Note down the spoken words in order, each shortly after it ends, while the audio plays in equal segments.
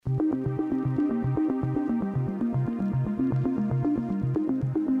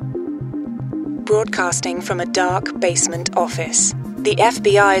Broadcasting from a dark basement office, the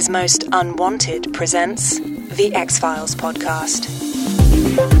FBI's Most Unwanted presents the X-Files podcast.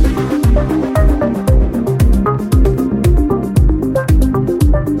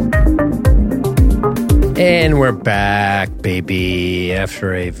 And we're back, baby,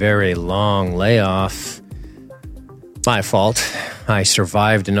 after a very long layoff. My fault. I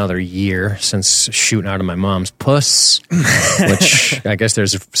survived another year since shooting out of my mom's puss, which I guess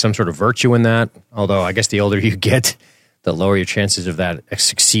there's some sort of virtue in that. Although I guess the older you get, the lower your chances of that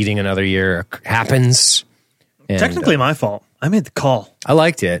succeeding another year happens. And, technically my fault. I made the call. I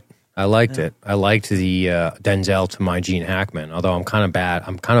liked it. I liked the Denzel to my Gene Hackman, although I'm kind of bad.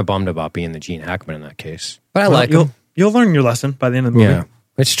 I'm kind of bummed about being the Gene Hackman in that case. But I like him. You'll learn your lesson by the end of the movie. Yeah,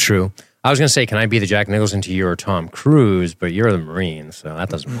 it's true. I was going to say, can I be the Jack Nicholson to you or Tom Cruise? But you're the Marine, so that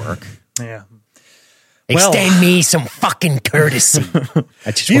doesn't work. Yeah. Extend me some fucking courtesy.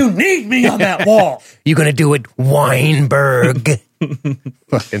 You need me on that wall. You going to do it, Weinberg?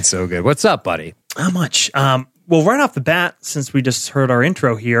 Fucking so good. What's up, buddy? How much? Well, right off the bat, since we just heard our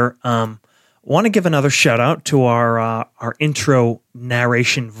intro here, want to give another shout out to our intro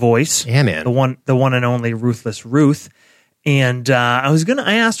narration voice. Yeah, man. The one and only Ruthless Ruth. And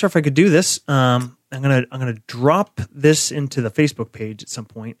I asked her if I could do this. I'm gonna drop this into the Facebook page at some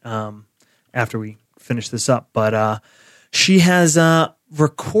point after we finish this up. But she has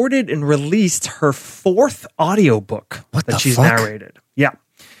recorded and released her 4th audiobook that she's narrated. Yeah.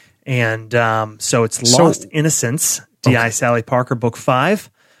 And so it's Lost Innocence, D.I. Sally Parker, book 5.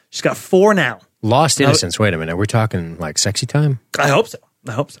 She's got 4 now. Lost Innocence. Wait a minute. We're talking like sexy time? I hope so.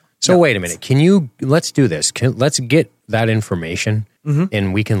 So wait a minute. Let's do this. Let's get that information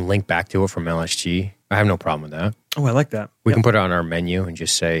and we can link back to it from LSG. I have no problem with that. Oh, I like that. We can put it on our menu and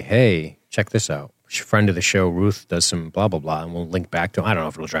just say, hey, check this out. Friend of the show, Ruth, does some blah, blah, blah. And we'll link back to, I don't know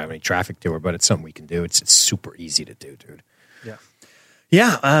if it'll drive any traffic to her, but it's something we can do. It's super easy to do, dude. Yeah.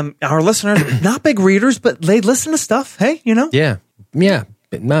 Yeah. Our listeners, not big readers, but they listen to stuff. Hey, you know? Yeah. Yeah.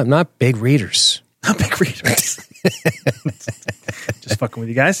 Not big readers. Not big readers. Just fucking with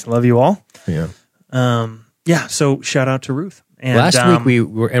you guys. Love you all. Yeah. Yeah. So shout out to Ruth. And, last week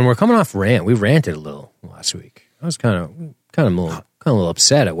we're coming off rant. We ranted a little last week. I was kind of a little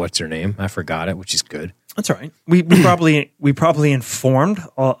upset at what's her name. I forgot it, which is good. That's all right. We probably informed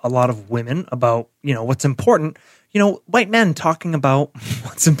a lot of women about, what's important. White men talking about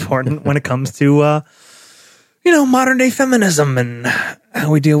what's important when it comes to modern day feminism and how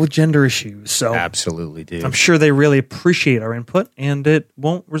we deal with gender issues. So absolutely, dude. I'm sure they really appreciate our input, and it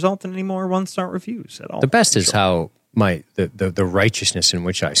won't result in any more 1-star reviews at all. The best is how the righteousness in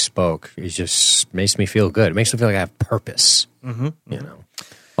which I spoke just makes me feel good. It makes me feel like I have purpose. Mm-hmm.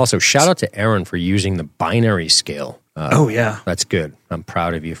 Also, shout out to Aaron for using the binary scale. Oh yeah, that's good. I'm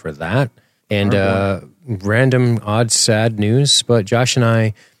proud of you for that. And random, odd, sad news, but Josh and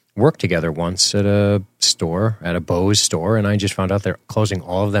I worked together once at a Bose store, and I just found out they're closing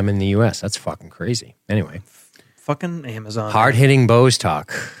all of them in the U.S. That's fucking crazy. Anyway. Fucking Amazon. Hard-hitting Bose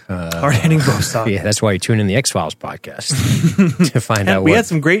talk. Hard-hitting Bose talk. Yeah, that's why you tune in the X-Files podcast to find out we had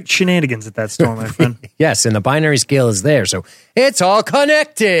some great shenanigans at that store, my friend. Yes, and the binary scale is there, so it's all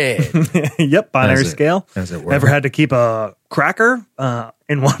connected. Yep, binary scale. Ever had to keep a cracker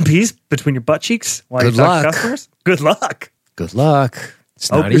in one piece between your butt cheeks while you talk to customers? Good luck. Good luck. It's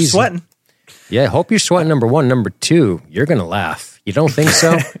hope not you're easy. Sweating. Yeah, hope you're sweating, number 1. Number 2, you're going to laugh. You don't think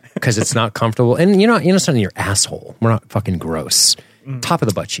so? Because it's not comfortable. And you're not in your asshole. We're not fucking gross. Top of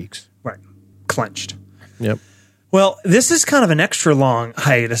the butt cheeks. Right. Clenched. Yep. Well, this is kind of an extra long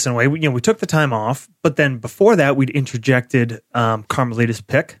hiatus in a way. We took the time off, but then before that, we'd interjected Carmelita's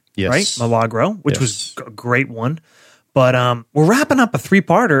pick, right? Milagro, which was a great one. But we're wrapping up a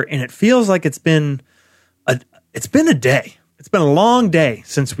 3-parter, and it feels like it's been a day. It's been a long day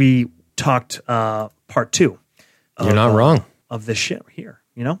since we talked part 2. You're not wrong. Of this shit here,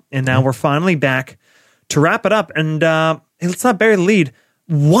 And now we're finally back to wrap it up. And let's not bury the lead.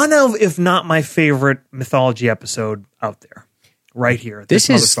 One of, if not my favorite mythology episode out there, right here. This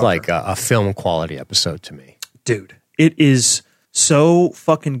is like a film quality episode to me. Dude, it is so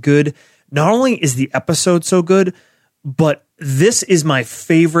fucking good. Not only is the episode so good, but this is my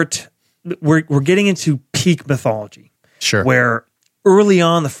favorite. We're getting into peak mythology. Sure. Where early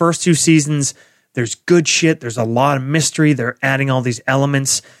on, the first 2 seasons, there's good shit. There's a lot of mystery. They're adding all these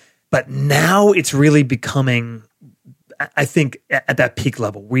elements. But now it's really becoming, I think, at that peak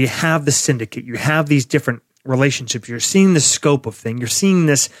level where you have the syndicate. You have these different relationships. You're seeing the scope of things. You're seeing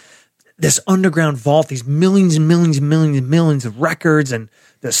this underground vault, these millions and millions and millions and millions of records and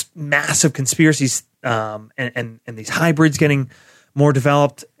this massive conspiracies and these hybrids getting more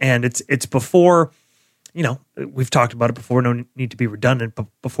developed, and it's before, you know, we've talked about it before, no need to be redundant, but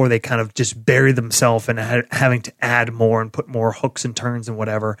before they kind of just bury themselves in having to add more and put more hooks and turns and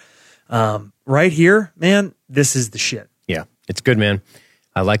whatever. Right here, man, this is the shit. Yeah, it's good, man.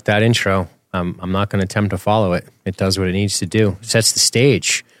 I like that intro. I'm not going to attempt to follow it. It does what it needs to do. It sets the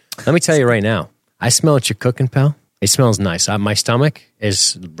stage. Let me tell you right now, I smell what you're cooking, pal. It smells nice. My stomach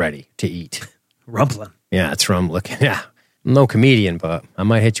is ready to eat. Rumbling. Yeah, it's rumbling. Yeah. I'm no comedian, but I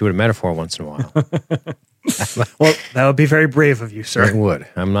might hit you with a metaphor once in a while. Well, that would be very brave of you, sir. It would.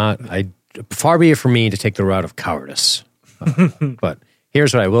 Far be it from me to take the route of cowardice. But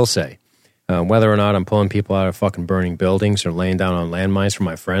here's what I will say. Whether or not I'm pulling people out of fucking burning buildings or laying down on landmines for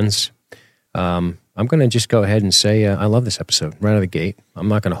my friends, I'm going to just go ahead and say I love this episode right out of the gate. I'm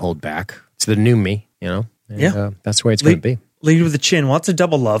not going to hold back. It's the new me, you know? And, that's the way it's going to be. Lead with the chin. Well, it's a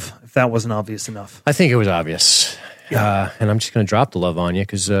double love, if that wasn't obvious enough. I think it was obvious. Yeah. And I'm just going to drop the love on you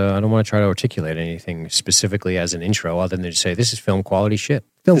because I don't want to try to articulate anything specifically as an intro other than to say this is film quality shit.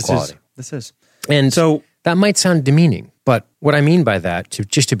 This is. And so that might sound demeaning, but what I mean by that,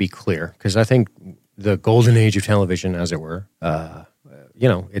 just to be clear, because I think the golden age of television, as it were, you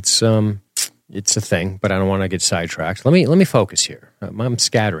know, it's a thing, but I don't want to get sidetracked. Let me focus here. I'm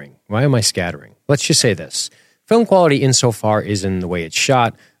scattering. Why am I scattering? Let's just say this. Film quality insofar is in the way it's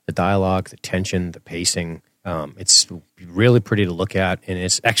shot, the dialogue, the tension, the pacing. It's really pretty to look at, and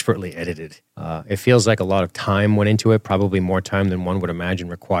it's expertly edited. It feels like a lot of time went into it, probably more time than one would imagine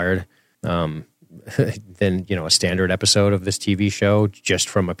required than, you know, a standard episode of this TV show, just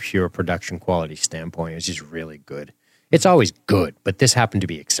from a pure production quality standpoint. It's just really good. It's always good, but this happened to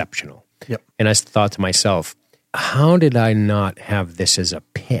be exceptional. Yep. And I thought to myself, how did I not have this as a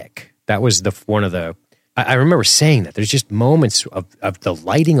pick? That was one of the... I remember saying that. There's just moments of the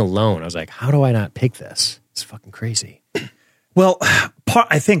lighting alone. I was like, how do I not pick this? It's fucking crazy. Well,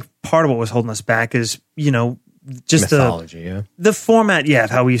 I think part of what was holding us back is, you know, just mythology, the format, of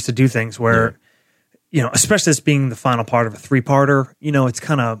how we used to do things where, you know, especially this being the final part of a 3-parter, you know, it's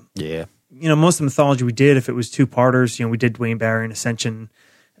kind of, you know, most of the mythology we did, if it was 2-parters, you know, we did Dwayne Barry and Ascension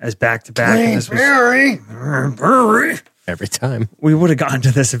as back-to-back. Barry. Every time. We would have gotten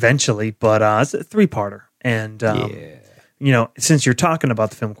to this eventually, but it's a 3-parter. And, you know, since you're talking about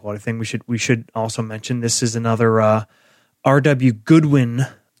the film quality thing, we should also mention this is another R.W. Goodwin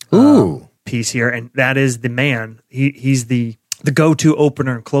piece here, and that is the man. He's the go-to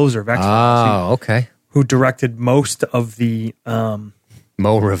opener and closer of X-Files. Oh, okay. Who directed most of the...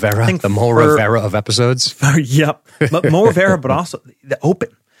 Mo Rivera, Rivera of episodes? Yep. Mo Rivera, but also the open.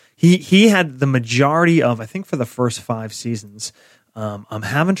 He had the majority of, I think for the first 5 seasons. I'm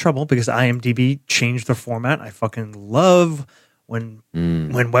having trouble because IMDb changed their format. I fucking love when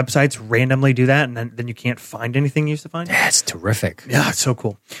websites randomly do that and then you can't find anything you used to find. That's terrific. Yeah, it's so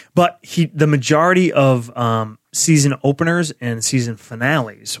cool. But the majority of season openers and season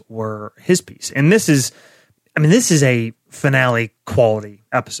finales were his piece. And this is a finale quality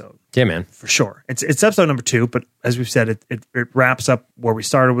episode. Yeah, man. For sure. It's episode number 2, but as we've said, it wraps up where we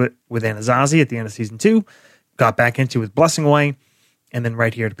started with Anasazi at the end of season 2, got back into with Blessing Away, and then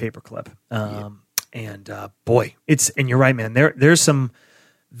right here to Paperclip. And boy, and you're right, man. There's some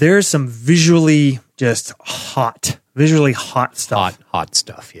visually hot stuff. Hot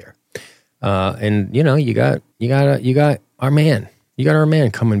stuff here. And you know, you got our man. You got our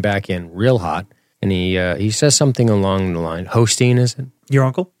man coming back in real hot. And he says something along the line. Hosteen, is it? Your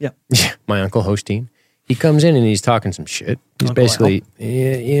uncle? Yeah. Yeah, my uncle Hosteen. He comes in and he's talking some shit. He's basically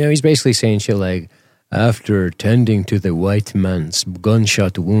saying shit like, after tending to the white man's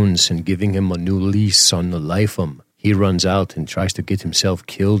gunshot wounds and giving him a new lease on the life he runs out and tries to get himself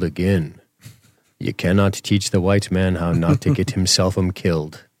killed again. You cannot teach the white man how not to get himself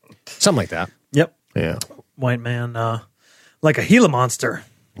killed. Something like that. Yep. Yeah. White man, like a Gila monster.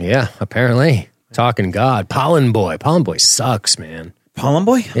 Yeah, apparently. Talking God. Pollen Boy. Pollen Boy sucks, man. Pollen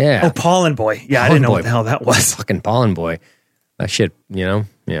Boy? Yeah. Oh, Pollen Boy. Yeah, I didn't know what the hell that was. Fucking Pollen Boy. That shit, you know?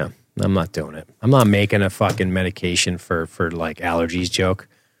 Yeah. I'm not doing it. I'm not making a fucking medication for like allergies joke.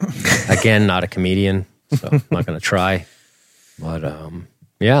 Again, not a comedian, so I'm not going to try. But,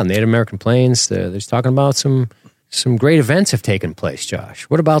 yeah, Native American Plains, they're talking about some great events have taken place, Josh.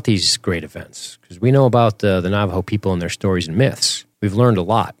 What about these great events? Because we know about the Navajo people and their stories and myths. We've learned a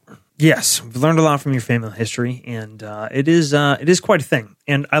lot. Yes, we've learned a lot from your family history, and it is quite a thing.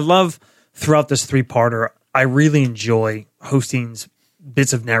 And I love throughout this 3-parter, I really enjoy Hosteen's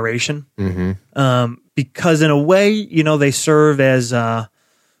bits of narration because in a way, you know, they serve as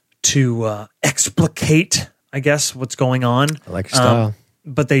to explicate, I guess, what's going on. I like your style.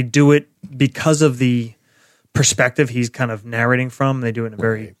 But they do it because of the perspective he's kind of narrating from. They do it in a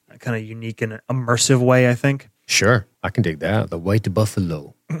very kind of unique and immersive way, I think. Sure, I can dig that. The White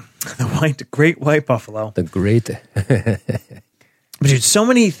Buffalo. The great white buffalo. The great. But dude, so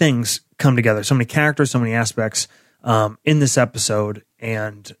many things come together, so many characters, so many aspects in this episode.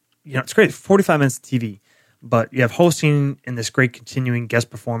 And, it's great. 45 minutes of TV, but you have hosting and this great continuing guest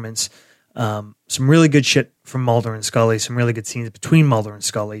performance. Some really good shit from Mulder and Scully, some really good scenes between Mulder and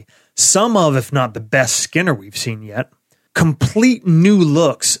Scully. Some of, if not the best Skinner we've seen yet. Complete new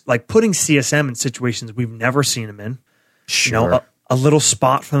looks, like putting CSM in situations we've never seen him in. Sure. A little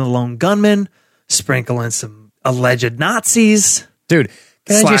spot from the lone gunman, sprinkle in some alleged Nazis. Dude,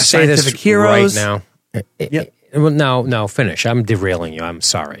 can I just say this heroes. right now? Yep. No, finish. I'm derailing you. I'm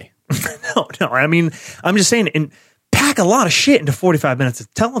sorry. No. I mean, I'm just saying, and pack a lot of shit into 45 minutes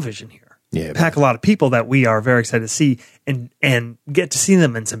of television here. Yeah, pack a lot of people that we are very excited to see and get to see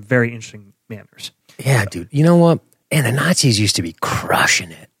them in some very interesting manners. Yeah, dude. You know what? And the Nazis used to be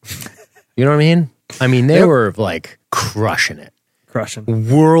crushing it. You know what I mean? I mean, they were like crushing it.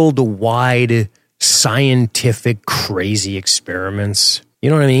 Worldwide scientific crazy experiments. You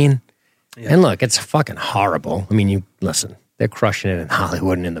know what I mean? Yeah. And look, it's fucking horrible. I mean, listen, they're crushing it in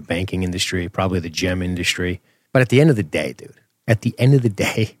Hollywood and in the banking industry, probably the gem industry. But at the end of the day, dude,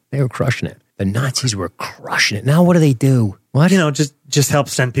 they were crushing it. The Nazis were crushing it. Now what do? What? Just help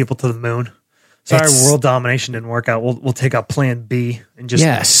send people to the moon. Sorry, world domination didn't work out. We'll take out Plan B and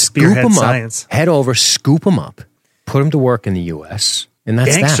just spearhead science. Head over, scoop them up, put them to work in the U.S. And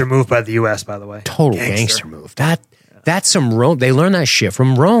that's gangster move by the U.S. By the way, total gangster move. That's some Rome. They learned that shit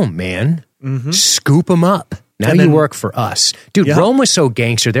from Rome, man. Mm-hmm. Scoop them up. Now you work for us, dude. Yeah. Rome was so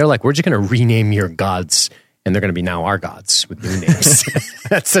gangster. They're like, we're just going to rename your gods, and they're going to be now our gods with new names.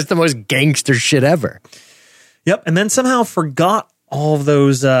 That's just the most gangster shit ever. Yep, and then somehow forgot all of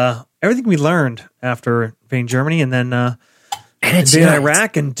those. Everything we learned after invading Germany and then invading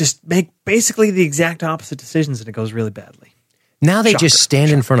Iraq and just make basically the exact opposite decisions, and it goes really badly. Now they just stand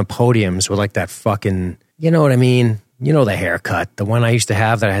in front of podiums with like that fucking, you know what I mean? You know the haircut, the one I used to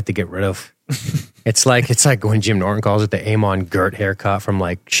have that I had to get rid of. It's like when Jim Norton calls it the Amon Gert haircut from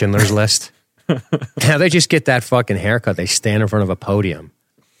like Schindler's List. Now they just get that fucking haircut. They stand in front of a podium.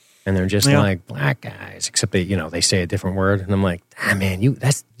 And they're just like black guys, except they say a different word. And I'm like, man, you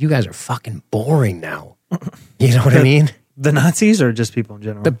guys are fucking boring now. You know what I mean? The Nazis or just people in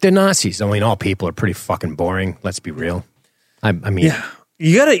general? The Nazis. I mean, all people are pretty fucking boring. Let's be real. I mean, yeah,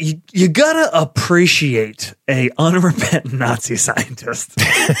 you gotta appreciate a unrepentant Nazi scientist.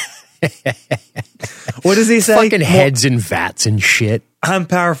 What does he say? Fucking heads in vats and shit. I'm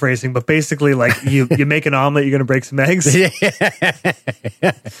paraphrasing, but basically, like you make an omelet, you're gonna break some eggs.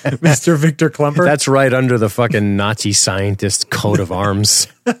 Mr. Victor Klemper. That's right under the fucking Nazi scientist coat of arms.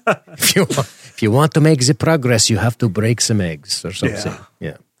 If you want to make the progress, you have to break some eggs or something.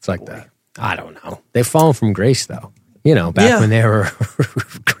 Yeah, it's like that. I don't know. They've fallen from grace, though. Back when they were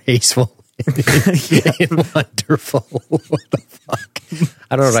graceful and wonderful. What the fuck?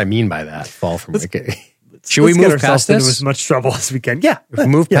 I don't know what I mean by that. Fall from grace. Should we move past this? Into as much trouble as we can. Yeah.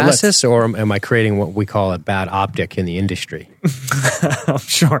 Move past this, or am I creating what we call a bad optic in the industry? I'm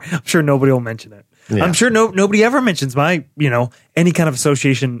sure nobody will mention it. Yeah. I'm sure nobody ever mentions my, any kind of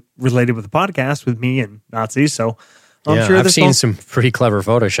association related with the podcast with me and Nazis. So I'm sure I've seen some pretty clever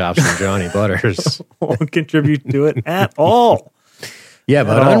photoshops from Johnny Butters. Won't contribute to it at all. Yeah,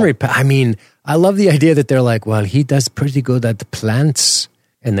 but I mean, I love the idea that they're like, well, he does pretty good at the plants.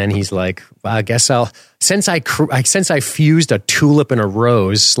 And then he's like, well, I guess since I fused a tulip and a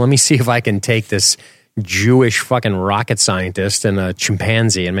rose, let me see if I can take this Jewish fucking rocket scientist and a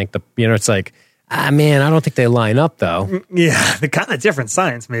chimpanzee and make it's like, man, I don't think they line up though. Yeah, they're kind of different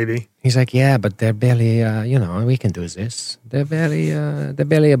science maybe. He's like, yeah, but they're barely, we can do this. They're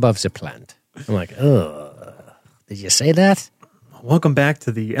barely above the plant. I'm like, did you say that? Welcome back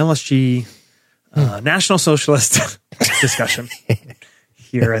to the LSG National Socialist discussion.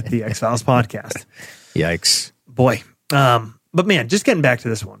 Here at the X-Files podcast. Yikes. Boy. But man, just getting back to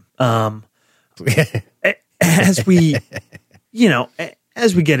this one. As we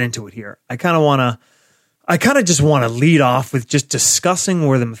get into it here, I kind of just want to lead off with just discussing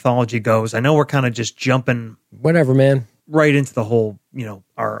where the mythology goes. I know we're kind of just jumping whatever, man, right into the whole, the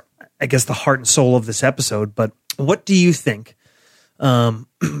heart and soul of this episode, but what do you think of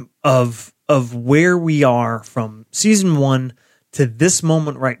where we are from season 1 to this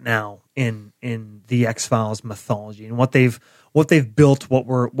moment right now in the X-Files mythology and what they've built, what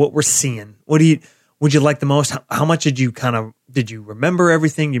we're seeing? Would you like the most? How much did you remember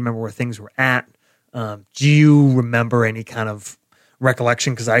everything? Do you remember where things were at? Do you remember any kind of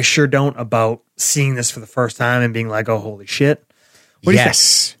recollection, because I sure don't, about seeing this for the first time and being like, oh, holy shit. What do you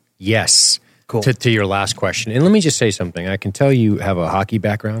think? Yes. Cool. To your last question. And let me just say something. I can tell you have a hockey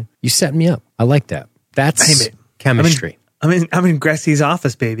background. You set me up. I like that. That's chemistry. I'm in Gretzky's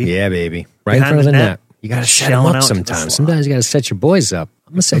office, baby. Yeah, baby. Right in front of the net. You got to set them up sometimes. Sometimes you got to set your boys up.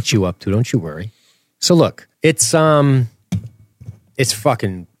 I'm going to set you up too. Don't you worry. So look, it's fucking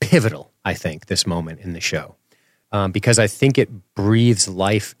pivotal, I think, this moment in the show. Because I think it breathes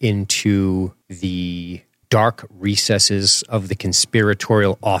life into the dark recesses of the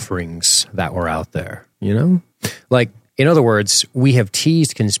conspiratorial offerings that were out there, you know? Like, in other words, we have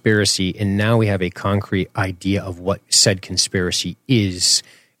teased conspiracy, and now we have a concrete idea of what said conspiracy is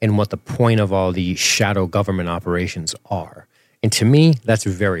and what the point of all the shadow government operations are. And to me, that's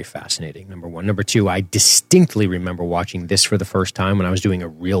very fascinating, number one. Number two, I distinctly remember watching this for the first time when I was doing a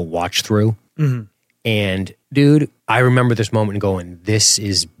real watch through. Mm-hmm. And dude, I remember this moment going, this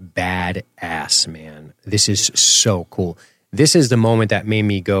is badass, man. This is so cool. This is the moment that made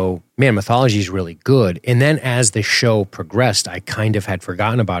me go, man, mythology is really good. And then as the show progressed, I kind of had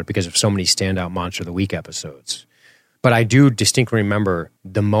forgotten about it because of so many standout Monster of the Week episodes. But I do distinctly remember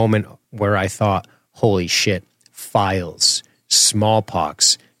the moment where I thought, holy shit, files,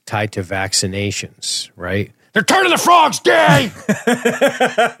 smallpox tied to vaccinations, right? They're turning the frogs gay!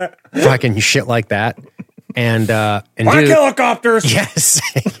 Fucking shit like that. And Black helicopters! Yes.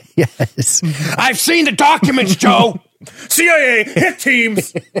 Yes. I've seen the documents, Joe! CIA hit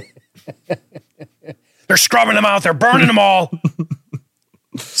teams! They're scrubbing them out. They're burning them all.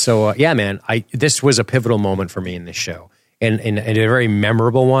 So, yeah, man, this was a pivotal moment for me in this show. And a very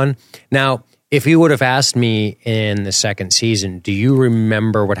memorable one. Now, if you would have asked me in the second season, do you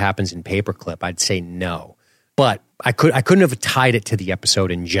remember what happens in Paperclip? I'd say no. But I couldn't have tied it to the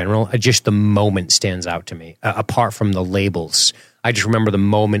episode in general. Just the moment stands out to me. Apart from the labels, I just remember the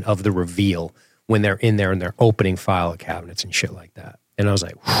moment of the reveal when they're in there and they're opening file cabinets and shit like that. And I was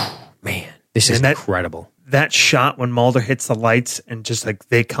like, man, this is incredible. That shot when Mulder hits the lights and just like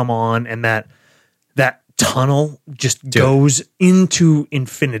they come on, and that tunnel just goes into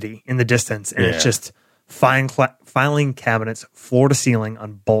infinity in the distance, and it's just filing cabinets floor to ceiling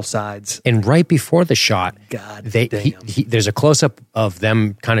on both sides. And right before the shot, damn. There's a close-up of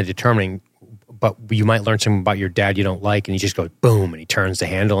them kind of determining, but you might learn something about your dad you don't like, and he just goes boom, and he turns the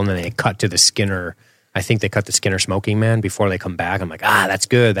handle, and then they cut to the Skinner. I think they cut the Skinner smoking man before they come back. I'm like, that's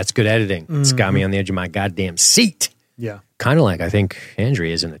good. That's good editing. Mm-hmm. It's got me on the edge of my goddamn seat. Yeah. Kind of like I think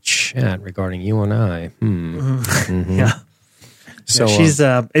Andrea is in the chat regarding you and I. Mm-hmm. Yeah. So she's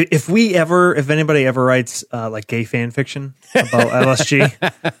if anybody ever writes like gay fan fiction about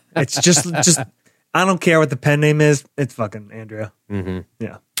LSG, it's just I don't care what the pen name is. It's fucking Andrea. Mm-hmm.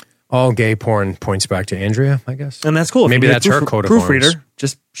 Yeah. All gay porn points back to Andrea, I guess. And that's cool. Maybe that's her coat of arms. Proofreader,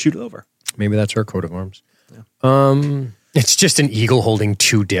 just shoot it over. Maybe that's her coat of arms. Yeah. It's just an eagle holding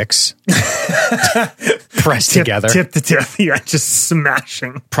two dicks pressed together. Tip to tip. Yeah, just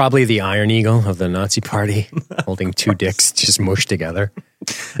smashing. Probably the Iron Eagle of the Nazi Party holding two dicks just mushed together.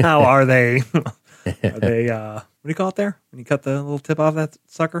 How are they? Are they, what do you call it there? When you cut the little tip off that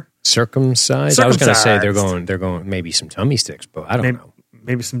sucker? Circumcised? I was going to say they're going maybe some tummy sticks, but I don't know.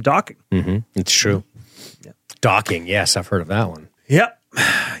 Maybe some docking. Mm-hmm. It's true. Yeah. Docking, yes, I've heard of that one. Yep.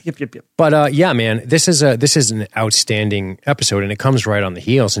 Yep. But yeah, man, this is an outstanding episode, and it comes right on the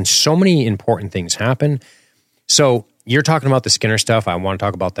heels, and so many important things happen. So you're talking about the Skinner stuff. I want to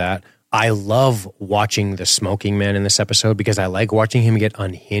talk about that. I love watching the smoking man in this episode because I like watching him get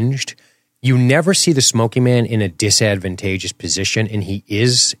unhinged. You never see the smoking man in a disadvantageous position, and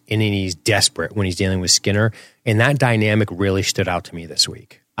he's desperate when he's dealing with Skinner, and that dynamic really stood out to me this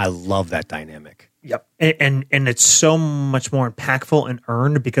week. I love that dynamic. Yep. And it's so much more impactful and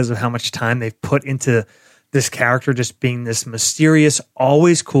earned because of how much time they've put into this character just being this mysterious,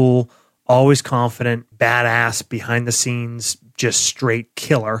 always cool, always confident, badass, behind the scenes, just straight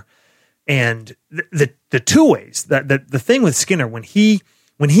killer. And the two ways, the thing with Skinner, when he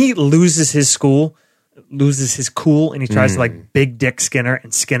loses his cool, and he tries to like big dick Skinner,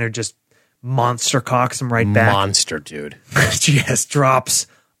 and Skinner just monster cocks him right back. Monster, dude. Just drops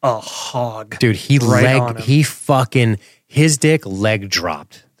a hog. Dude, his dick leg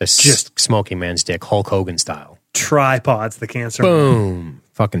dropped. Just smoking man's dick, Hulk Hogan style. Tripods, the cancer. Boom. Man.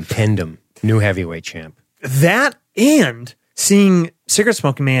 Fucking pinned him. New heavyweight champ. That and seeing Cigarette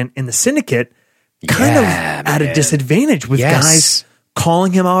Smoking Man in the Syndicate kind of at a disadvantage with guys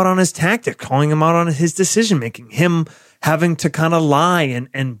calling him out on his tactic, calling him out on his decision making, him having to kind of lie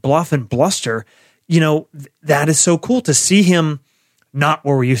and bluff and bluster. You know, that is so cool to see him not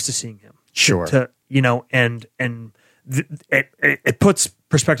where we're used to seeing him. Sure. And it puts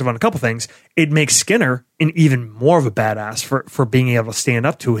perspective on a couple things. It makes Skinner an even more of a badass for being able to stand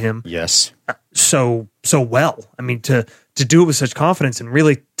up to him. Yes. So well. I mean, to do it with such confidence and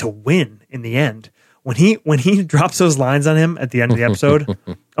really to win in the end. When he drops those lines on him at the end of the episode,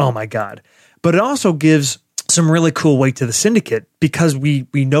 oh my God. But it also gives some really cool weight to the Syndicate because we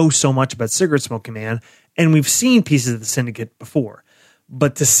know so much about Cigarette Smoking Man and we've seen pieces of the Syndicate before.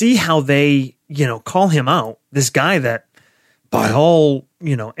 But to see how they, call him out, this guy that by all,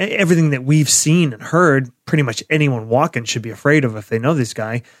 everything that we've seen and heard, pretty much anyone walking should be afraid of if they know this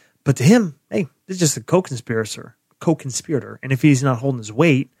guy. But to him, hey, this is just a co-conspirator. And if he's not holding his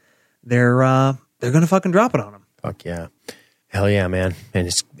weight, they're going to fucking drop it on him. Fuck yeah. Hell yeah, man. And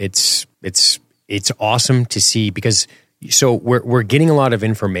it's awesome to see because so we're getting a lot of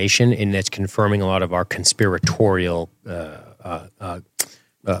information and it's confirming a lot of our conspiratorial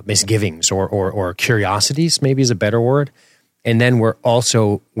misgivings or curiosities, maybe is a better word. And then we're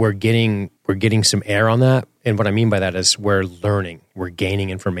getting some air on that. And what I mean by that is we're learning, we're gaining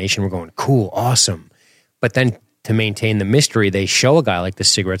information, we're going, cool, awesome. But then to maintain the mystery, they show a guy like the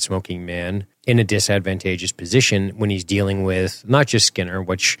Cigarette Smoking Man in a disadvantageous position when he's dealing with not just Skinner,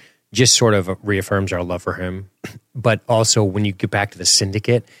 which just sort of reaffirms our love for him, but also when you get back to the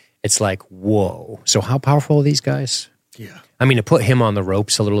Syndicate, it's like, whoa. So how powerful are these guys? Yeah. I mean, to put him on the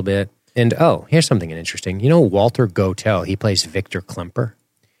ropes a little bit. And, here's something interesting. Walter Gotell, he plays Victor Klemper.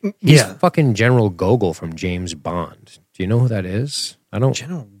 He's fucking General Gogol from James Bond. Do you know who that is? I don't.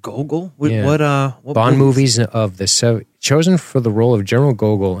 General Gogol? What Bond movies of the chosen for the role of General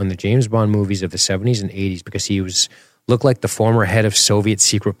Gogol in the James Bond movies of the 70s and 80s because he looked like the former head of Soviet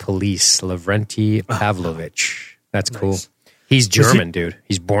secret police, Lavrenti Pavlovich. That's cool. He's German, dude.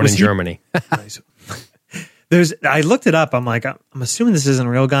 He's born in Germany. Nice. I looked it up. I'm like, I'm assuming this isn't a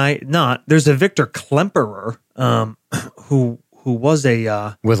real guy. Not. There's a Victor Klemperer, who was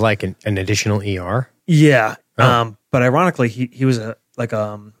a with like an additional ER. Yeah. But ironically, he was a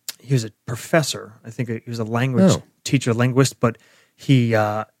professor. I think he was a language teacher, linguist. But he,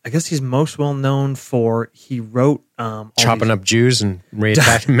 I guess he's most well known for he wrote chopping up Jews and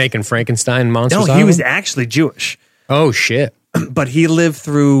making Frankenstein monsters. No, he was actually Jewish. Oh shit! But he lived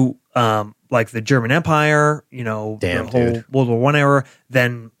through like the German Empire, the whole World War I era,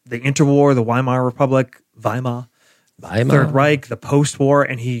 then the interwar, the Weimar Republic, Weimar. Third Reich, the post-war,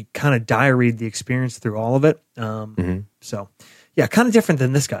 and he kind of diaried the experience through all of it. So, yeah, kind of different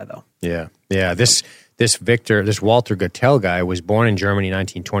than this guy, though. Yeah. This Walter Gotell guy was born in Germany in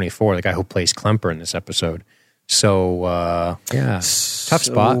 1924, the guy who plays Klemper in this episode. So, tough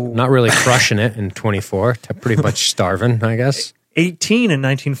spot. Not really crushing it in 24. Pretty much starving, I guess. 18 in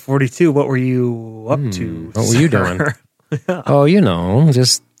 1942. What were you up to? What were you doing?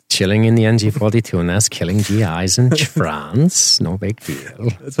 Just chilling in the NG-42, and that's killing GIs in France. No big deal.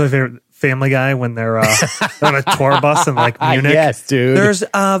 That's my favorite Family Guy when they're on a tour bus in like Munich. Yes, dude. There's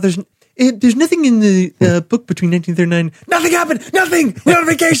nothing in the book between 1939. Nothing happened. Nothing. We're on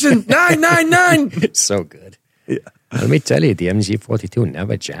vacation. 999. It's so good. Yeah. Let me tell you, the MG-42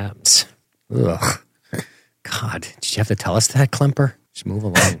 never jams. Ugh. God, did you have to tell us that, Klemper? Just move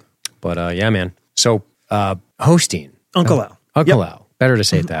along. But yeah, man. So hosting Uncle Al. Uncle Al. Better to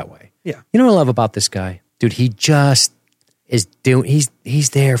say it that way. Yeah. You know what I love about this guy? Dude, he just is doing, he's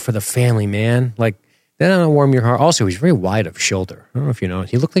there for the family, man. Like, that don't warm your heart. Also, he's very wide of shoulder. I don't know if you know.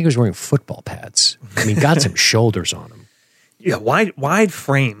 He looked like he was wearing football pads. I mean, got some shoulders on him. Yeah, wide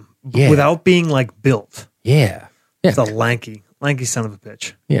frame without being like built. Yeah. It's a lanky son of a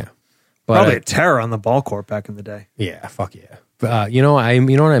bitch. Yeah. But, probably a terror on the ball court back in the day. Yeah, fuck yeah. You know what I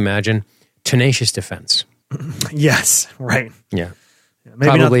imagine? Tenacious defense. Yes, right. Yeah. Maybe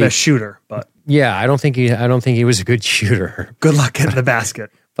probably not the best shooter, but yeah, I don't think he was a good shooter. Good luck getting the basket.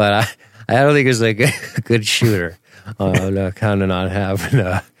 But I don't think he was like a good shooter. Kind of not having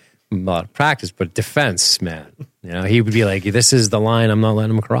a lot of practice, but defense, man. He would be like, "This is the line. I'm not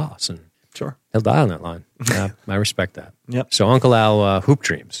letting him cross," and sure, he'll die on that line. I respect that. Yep. So Uncle Al, Hoop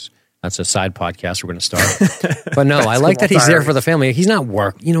Dreams. That's a side podcast we're going to start. But no, I like that he's there for the family. He's not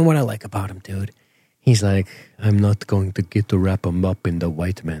work. You know what I like about him, dude? He's like, I'm not going to get to wrap him up in the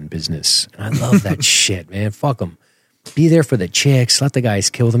white man business. And I love that shit, man. Fuck him. Be there for the chicks. Let the guys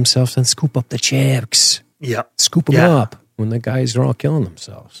kill themselves and scoop up the chicks. Yeah. Scoop them up when the guys are all killing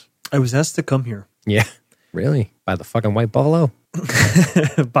themselves. I was asked to come here. Yeah. Really? By the fucking white buffalo?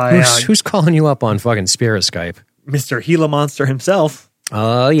 By who's calling you up on fucking Spirit Skype? Mr. Gila Monster himself.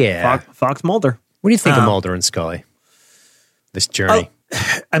 Oh, yeah. Fox Mulder. What do you think of Mulder and Scully? This journey.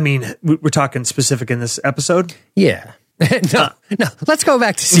 I mean, we're talking specific in this episode? Yeah. no. Let's go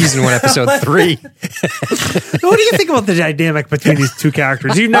back to season 1, episode 3. What do you think about the dynamic between these two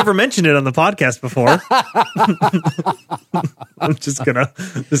characters? You've never mentioned it on the podcast before. I'm just gonna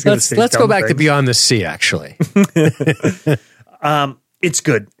let's go back to Beyond the Sea. Actually, it's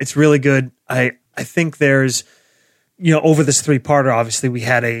good. It's really good. I think there's, over this 3-parter, obviously we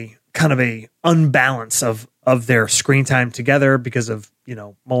had a kind of a unbalance of their screen time together because of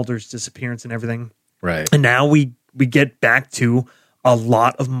Mulder's disappearance and everything. Right. And now we get back to a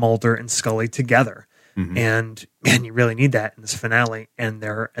lot of Mulder and Scully together. Mm-hmm. And man, you really need that in this finale. And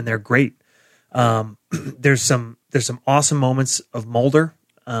they're great. There's some awesome moments of Mulder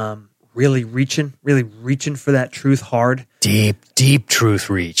really reaching for that truth hard. Deep truth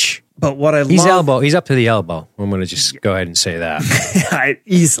reach. But what he's up to the elbow. I'm going to just go ahead and say that.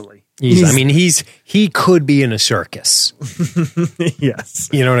 Easily. I mean, he could be in a circus. Yes.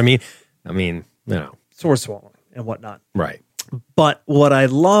 You know what I mean? Sword swallowing and whatnot. Right. But what I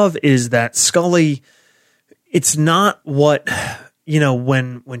love is that Scully, it's not what,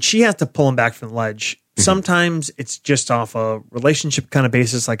 when she has to pull him back from the ledge, sometimes it's just off a relationship kind of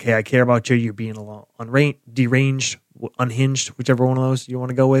basis, like, hey, I care about you, you're being a little deranged, unhinged, whichever one of those you want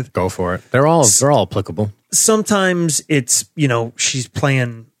to go with. Go for it. They're all applicable. Sometimes it's, she's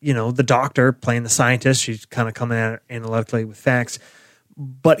playing, the doctor, playing the scientist. She's kind of coming at it analytically with facts.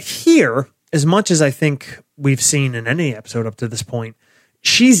 But here, as much as I think we've seen in any episode up to this point,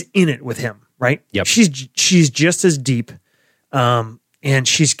 she's in it with him, right? Yep. She's just as deep, and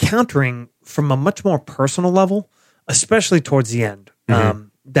she's countering from a much more personal level, especially towards the end. Mm-hmm.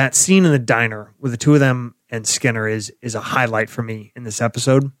 That scene in the diner with the two of them and Skinner is a highlight for me in this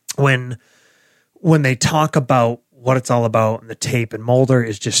episode. When they talk about what it's all about in the tape, and Mulder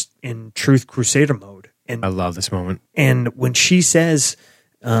is just in truth crusader mode. And I love this moment. And when she says,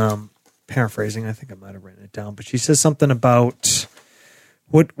 paraphrasing, I think I might have written it down, but she says something about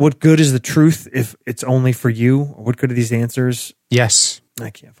what good is the truth if it's only for you, or what good are these answers? Yes, I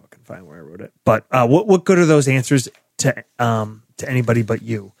can't fucking find where I wrote it, but what good are those answers to anybody but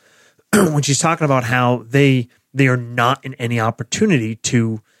you? When she's talking about how they are not in any opportunity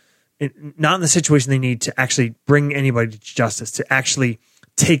to, not in the situation they need to actually bring anybody to justice, to actually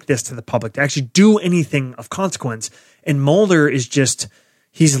take this to the public, to actually do anything of consequence. And Mulder is just,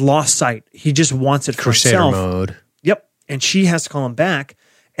 he's lost sight. He just wants it for Crusader himself. mode. Yep. And she has to call him back.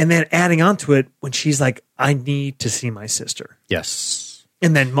 And then adding on to it, when she's like, I need to see my sister. Yes.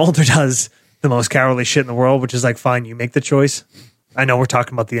 And then Mulder does the most cowardly shit in the world, which is like, fine, you make the choice. I know we're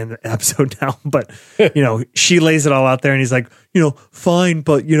talking about the end of the episode now, but she lays it all out there, and he's like, fine,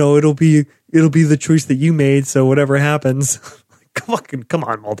 but it'll be the choice that you made. So whatever happens, come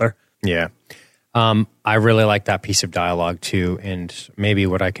on, Mulder. Yeah. I really like that piece of dialogue too. And maybe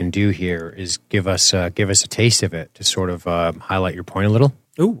what I can do here is give us a taste of it to sort of highlight your point a little.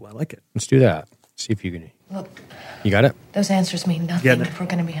 Ooh, I like it. Let's do that. See if you can. Look. You got it? Those answers mean nothing if we're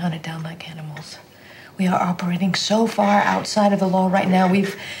going to be hunted down like animals. We are operating so far outside of the law right now,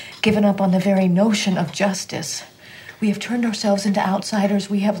 we've given up on the very notion of justice. We have turned ourselves into outsiders.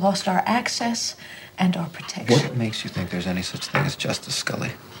 We have lost our access and our protection. What makes you think there's any such thing as justice,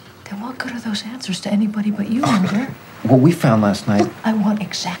 Scully? Then what good are those answers to anybody but you, Mulder? What we found last night... I want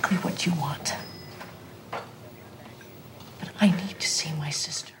exactly what you want. But I need to see my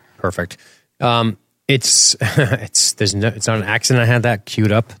sister. Perfect. It's not an accident I had that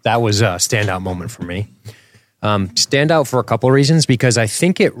queued up. That was a standout moment for me. Standout for a couple of reasons, because I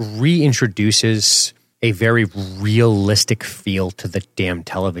think it reintroduces a very realistic feel to the damn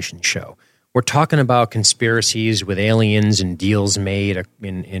television show. We're talking about conspiracies with aliens and deals made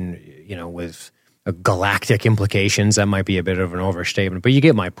with galactic implications. That might be a bit of an overstatement, but you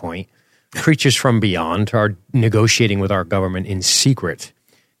get my point. Creatures from beyond are negotiating with our government in secret.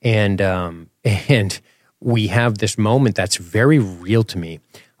 And we have this moment that's very real to me.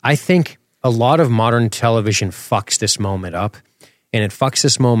 I think a lot of modern television fucks this moment up. And it fucks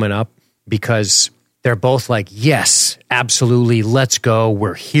this moment up because they're both like, yes, absolutely, let's go.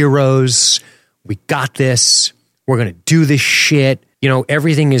 We're heroes. We got this. We're going to do this shit.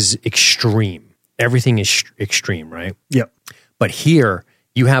 Everything is extreme. Everything is extreme, right? Yep. But here,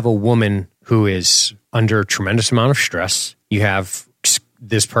 you have a woman who is under a tremendous amount of stress. You have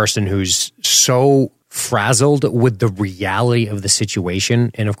this person who's so frazzled with the reality of the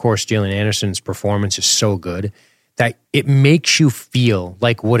situation. And of course, Gillian Anderson's performance is so good that it makes you feel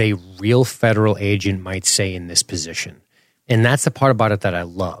like what a real federal agent might say in this position. And that's the part about it that I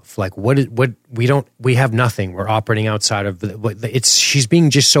love. Like we have nothing. We're operating outside of she's being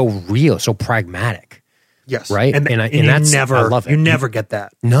just so real, so pragmatic. Yes. Right. And that's, I love it. You never get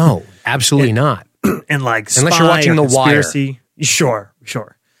that. No, absolutely not. and like Unless spy you're watching or The Wire. conspiracy. Sure.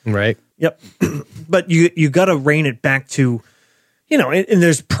 Right. Yep. But you got to rein it back to, and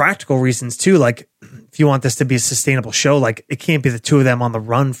there's practical reasons too. Like if you want this to be a sustainable show, like it can't be the two of them on the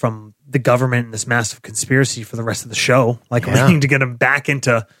run from the government and this massive conspiracy for the rest of the show. Like we need to get them back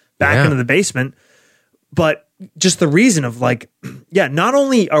into the basement. But just the reason of like, not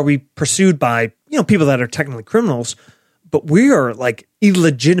only are we pursued by, people that are technically criminals, but we are like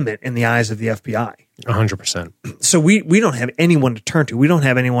illegitimate in the eyes of the FBI. 100%. So we don't have anyone to turn to. We don't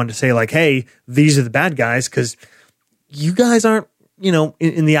have anyone to say like, hey, these are the bad guys, because you guys aren't,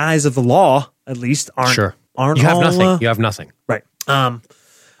 in the eyes of the law, at least, aren't You have all, nothing. You have nothing. Right.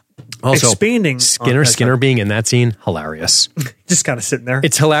 Also, Expanding Skinner being in that scene, hilarious. Just kind of sitting there.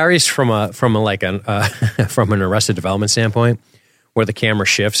 It's hilarious from an Arrested Development standpoint, where the camera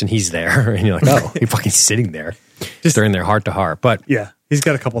shifts and he's there, and you're like, oh, he's fucking sitting there, just during their heart to heart. But yeah, he's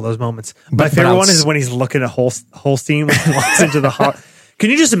got a couple of those moments. My favorite one is when he's looking at Holstein when he walks into the hall.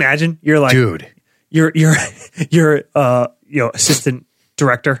 Can you just imagine? You're like, dude, you're assistant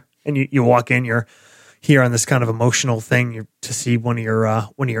director, and you walk in, you're here on this kind of emotional thing to see one of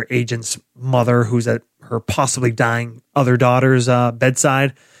your agent's mother, who's at her possibly dying other daughter's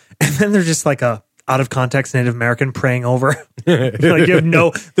bedside, and then there's just like a out of context Native American praying over. Like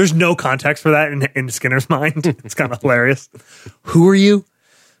there's no context for that in Skinner's mind. It's kind of hilarious. Who are you?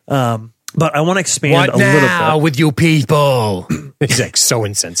 But I want to expand a little bit with you people. He's like so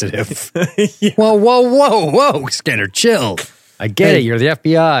insensitive. Whoa, Skinner, chill. I get it. You're the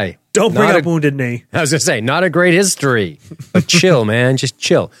FBI. Don't bring up Wounded Knee. I was going to say, not a great history, but chill, man. Just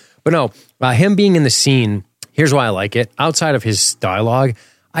chill. But no, him being in the scene, here's why I like it. Outside of his dialogue,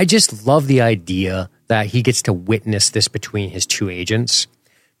 I just love the idea that he gets to witness this between his two agents,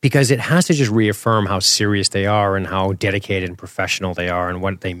 because it has to just reaffirm how serious they are and how dedicated and professional they are and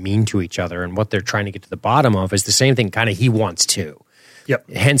what they mean to each other, and what they're trying to get to the bottom of is the same thing kind of he wants too.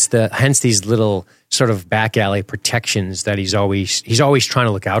 Yep. Hence these little sort of back alley protections that he's always trying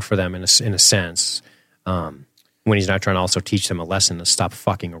to look out for them in a sense, when he's not trying to also teach them a lesson to stop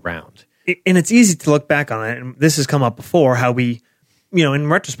fucking around. And it's easy to look back on it, and this has come up before, how we, in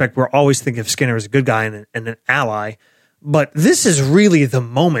retrospect, we're always thinking of Skinner as a good guy and an ally, but this is really the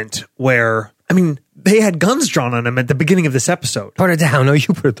moment where, they had guns drawn on him at the beginning of this episode. Put it down. No, you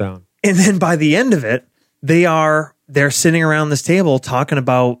put it down. And then by the end of it, they're sitting around this table talking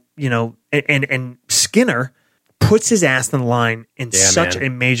about, and Skinner puts his ass on the line in such a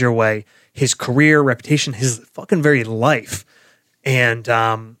major way. His career, reputation, his fucking very life. And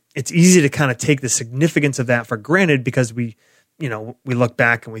it's easy to kind of take the significance of that for granted, because we look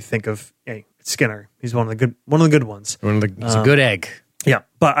back and we think of, hey, it's Skinner. He's one of the good ones. He's a good egg. Yeah.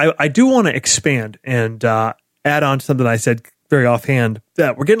 But I do want to expand and add on to something I said very offhand,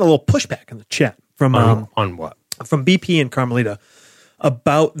 that we're getting a little pushback in the chat from on what? From BP and Carmelita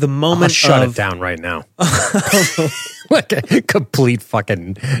about the moment. I'll shut it down right now. Like a complete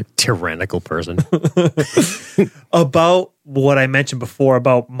fucking tyrannical person. About what I mentioned before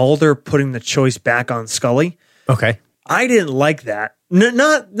about Mulder putting the choice back on Scully. Okay. I didn't like that.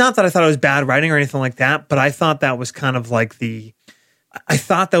 Not that I thought it was bad writing or anything like that, but I thought that was kind of like I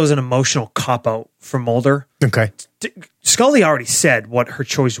thought that was an emotional cop-out for Mulder. Okay. Scully already said what her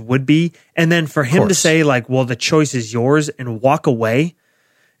choice would be, and then for him to say, like, well, the choice is yours, and walk away,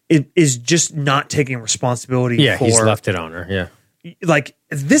 it is just not taking responsibility for... he's left it on her, yeah. Like,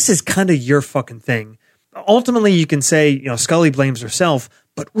 this is kind of your fucking thing. Ultimately, you can say, Scully blames herself,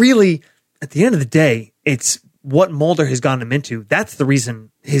 but really, at the end of the day, it's what Mulder has gotten him into. That's the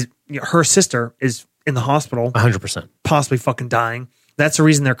reason her sister is in the hospital. 100%. Possibly fucking dying. That's the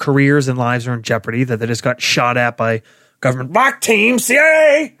reason their careers and lives are in jeopardy, that they just got shot at by government black team,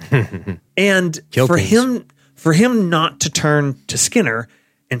 CIA. And for him not to turn to Skinner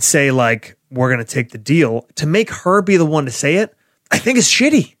and say, like, we're going to take the deal, to make her be the one to say it, I think it's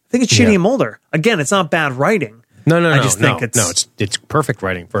shitty. I think it's shitty in Mulder. Again, it's not bad writing. No. I just think it's perfect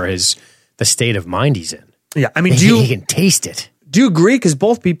writing for the state of mind he's in. Yeah, he can taste it. Do you agree? Because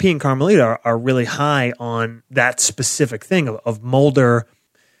both BP and Carmelita are really high on that specific thing of Mulder.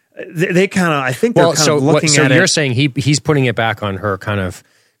 They kind of, I think they're looking at it. So you're saying he's putting it back on her, kind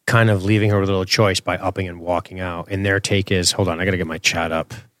of leaving her with a little choice by upping and walking out. And their take is, hold on, I got to get my chat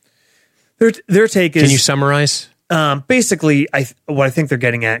up. Their take is. Can you summarize? Basically, what I think they're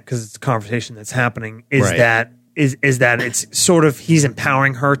getting at, because it's a conversation that's happening, is that it's sort of, he's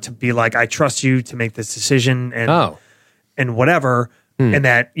empowering her to be like, I trust you to make this decision and whatever, and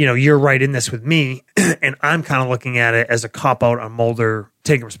that, you're right in this with me, and I'm kind of looking at it as a cop-out on Mulder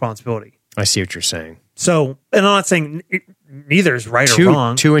taking responsibility. I see what you're saying. So, and I'm not saying neither is right or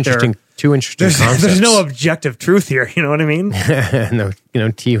wrong. Two two interesting concepts. There's no objective truth here. You know what I mean? no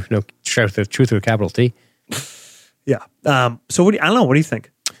truth with a capital T. Yeah. So I don't know. What do you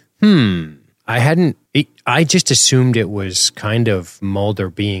think? I just assumed it was kind of Mulder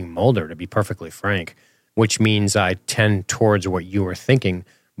being Mulder, to be perfectly frank, which means I tend towards what you were thinking,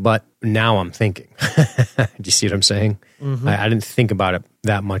 but now I'm thinking. Do you see what I'm saying? Mm-hmm. I didn't think about it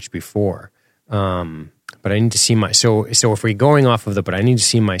that much before. But I need to see so if we're going off of but I need to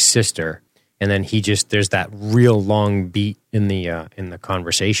see my sister, and then there's that real long beat in the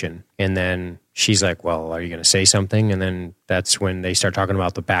conversation, and then she's like, well, are you going to say something? And then that's when they start talking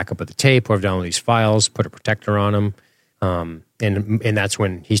about the backup of the tape, who have downloaded these files, put a protector on them. And that's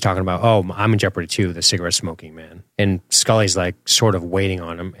when he's talking about, oh, I'm in jeopardy too, the cigarette smoking man. And Scully's like sort of waiting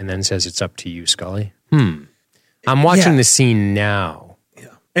on him, and then says, it's up to you, Scully. I'm watching the scene now.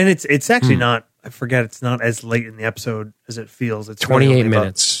 Yeah. And it's actually not, I forget, it's not as late in the episode as it feels. It's 28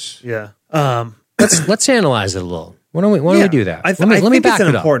 minutes. Yeah. Let's analyze it a little. Why don't we do that? Let me back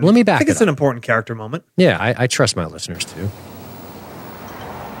it up. Let me back it up. I think it's an important character moment. Yeah, I trust my listeners too.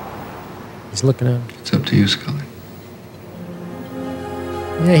 He's looking at him. It's up to you, Scully.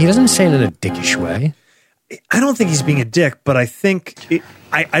 Yeah, he doesn't say it in a dickish way. I don't think he's being a dick, but I think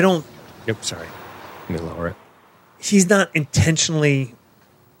I don't. Yep, sorry. Let me lower it. He's not intentionally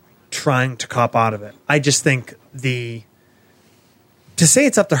trying to cop out of it. I just think to say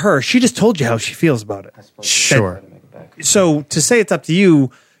it's up to her, she just told you how she feels about it. Sure. So to say it's up to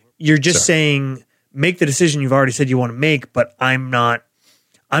you, you're just saying make the decision you've already said you want to make, but I'm not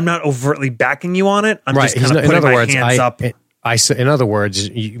overtly backing you on it. I'm just kind of putting my hands up. In other words,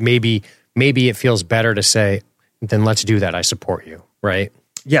 maybe it feels better to say, then let's do that. I support you, right?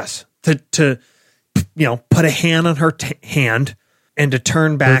 Yes. To put a hand on her hand and to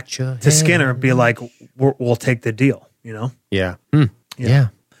turn back to Skinner and be like, we'll take the deal, Yeah. Yeah.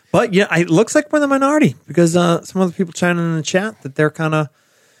 But it looks like we're the minority because some other people chiming in the chat that they're kind of,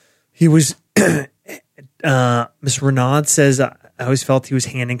 Miss Renaud says, I always felt he was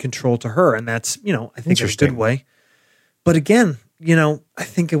handing control to her. And that's, I think a good way. But again, I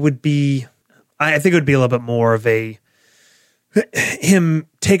think it would be a little bit more of him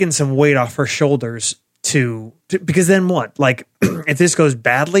taking some weight off her shoulders to because then what? Like, if this goes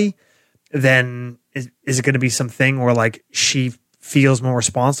badly, then is it going to be something where like she feels more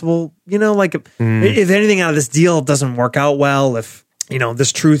responsible? If anything out of this deal doesn't work out well, if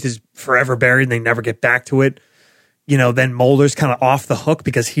this truth is forever buried and they never get back to it, then Mulder's kind of off the hook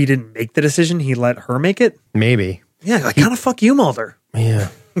because he didn't make the decision. He let her make it. Maybe. Yeah, like kind of fuck you, Mulder. Yeah.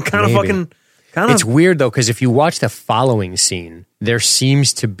 It's weird though, because if you watch the following scene, there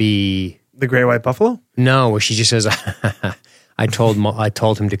seems to be the Great White Buffalo. No, where she just says, "I told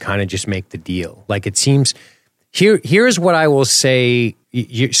him to kind of just make the deal." Like it seems. Here's what I will say.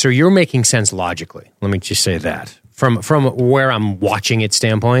 So you're making sense logically. Let me just say that from where I'm watching it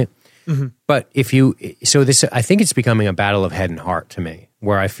standpoint. Mm-hmm. But I think it's becoming a battle of head and heart to me,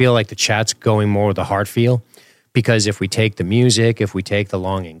 where I feel like the chat's going more with the heart feel. Because if we take the music, if we take the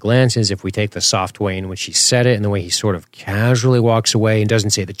longing glances, if we take the soft way in which he said it and the way he sort of casually walks away and doesn't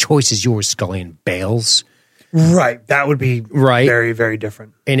say, the choice is yours, Scully, and bails. Right. That would be very, very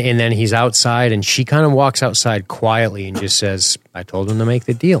different. And then he's outside and she kind of walks outside quietly and just says, I told him to make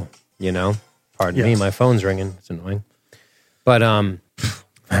the deal. Pardon me, my phone's ringing. It's annoying. But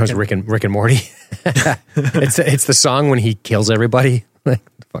that was Rick and Morty. It's the song when he kills everybody. Like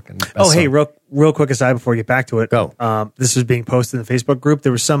fucking best song. Hey, real quick aside before we get back to it. Go. This was being posted in the Facebook group.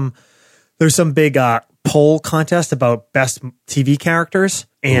 There was some big poll contest about best TV characters,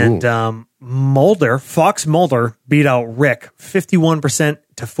 and Fox Mulder beat out Rick 51%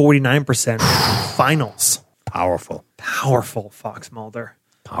 to 49% finals. Powerful Fox Mulder.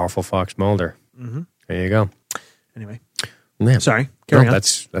 Powerful Fox Mulder. Mm-hmm. There you go. Anyway. Yeah. Sorry. Carry on.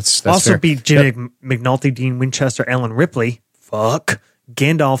 That's also fair. beat Jimmy McNulty, Dean Winchester, Ellen Ripley.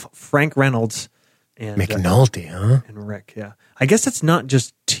 Gandalf, Frank Reynolds, and McNulty, and Rick. Yeah, I guess that's not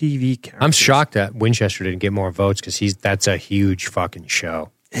just TV characters. I'm shocked that Winchester didn't get more votes because that's a huge fucking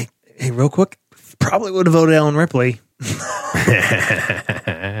show. Hey, real quick, probably would have voted Ellen Ripley.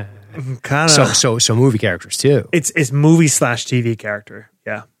 Kind of. So movie characters too. It's movie / TV character.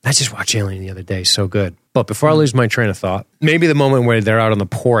 Yeah, I just watched Alien the other day. So good. But before I lose my train of thought, maybe the moment where they're out on the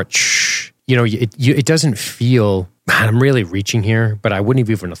porch, it doesn't feel. I'm really reaching here, but I wouldn't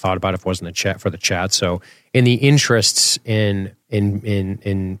have even thought about it if it wasn't for the chat. So, in the interests in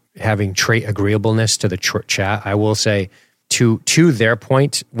having trait agreeableness to the chat, I will say to their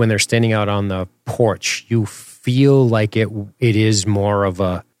point, when they're standing out on the porch, you feel like it is more of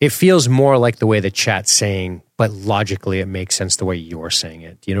a It feels more like the way the chat's saying, but logically it makes sense the way you're saying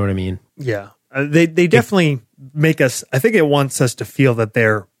it. Do you know what I mean? Yeah. They definitely make us, I think it wants us to feel that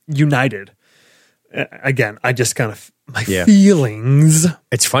they're united. Again, I just kind of, my feelings.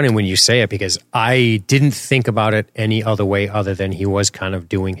 It's funny when you say it because I didn't think about it any other way other than he was kind of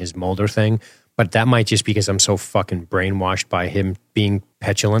doing his Mulder thing. But that might just because I'm so fucking brainwashed by him being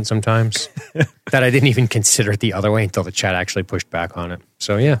petulant sometimes that I didn't even consider it the other way until the chat actually pushed back on it.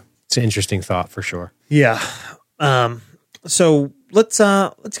 So yeah, it's an interesting thought for sure. Yeah. So let's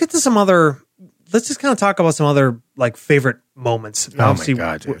get to some other. Let's just kind of talk about some other like favorite moments. Obviously, my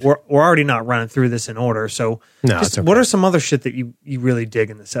God, dude. we're already not running through this in order. So it's okay. What are some other shit that you really dig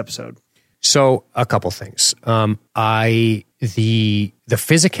in this episode? So a couple things. The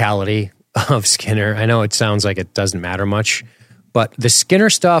physicality of Skinner. I know it sounds like it doesn't matter much, but the Skinner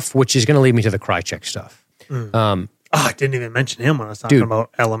stuff, which is going to lead me to the Krychek stuff. I didn't even mention him when I was talking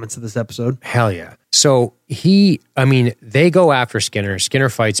about elements of this episode. Hell yeah. So they go after Skinner. Skinner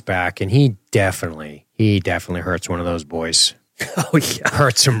fights back, and he definitely hurts one of those boys. Oh yeah.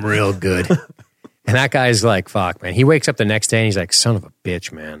 Hurts him real good. And that guy's like, fuck, man. He wakes up the next day and he's like, son of a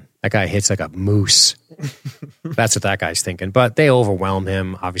bitch, man. That guy hits like a moose. That's what that guy's thinking. But they overwhelm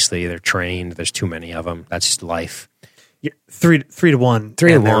him. Obviously, they're trained. There's too many of them. That's just life. Yeah, 3-1.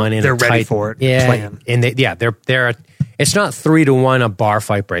 3-1. They're ready for it. Yeah. Plan. And they're it's not 3-1 a bar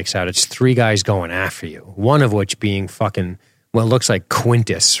fight breaks out. It's three guys going after you. One of which being fucking what looks like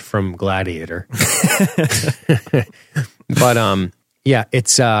Quintus from Gladiator. But yeah,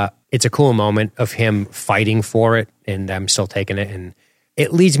 it's a cool moment of him fighting for it and them still taking it. And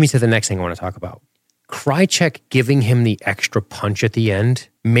it leads me to the next thing I want to talk about. Krychek giving him the extra punch at the end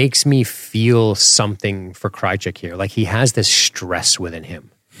makes me feel something for Krychek here. Like he has this stress within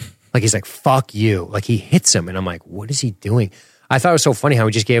him. Like he's like, fuck you. Like he hits him and I'm like, what is he doing? I thought it was so funny how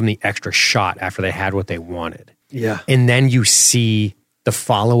he just gave him the extra shot after they had what they wanted. Yeah. And then you see the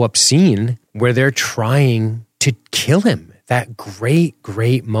follow-up scene where they're trying to kill him. That great,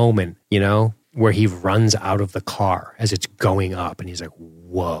 great moment, where he runs out of the car as it's going up and he's like,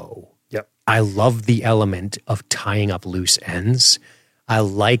 whoa. Yep. I love the element of tying up loose ends. I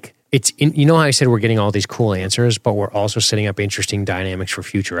like how I said we're getting all these cool answers, but we're also setting up interesting dynamics for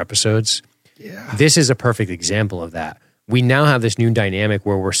future episodes. Yeah. This is a perfect example of that. We now have this new dynamic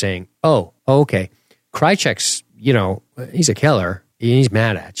where we're saying, okay, Krychek's, he's a killer. He's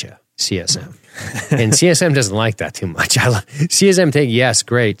mad at you, CSM. And CSM doesn't like that too much. CSM take, yes,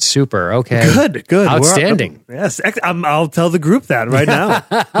 great, super, okay. Good. Outstanding. Yes, I'll tell the group that right now.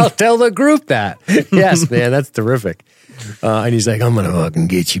 I'll tell the group that. Yes, man, that's terrific. And he's like, I'm going to fucking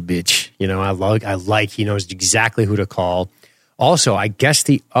get you, bitch. I like, he knows exactly who to call. Also, I guess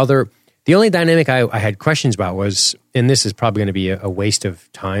the only dynamic I had questions about was, and this is probably going to be a waste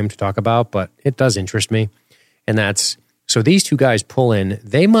of time to talk about, but it does interest me. And that's, so these two guys pull in,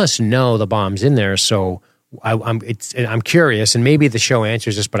 they must know the bomb's in there. So I'm curious, and maybe the show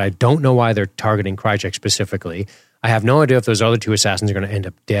answers this, but I don't know why they're targeting Krychek specifically. I have no idea if those other two assassins are going to end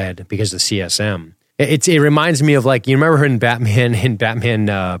up dead because of the CSM. It reminds me of like, you remember in Batman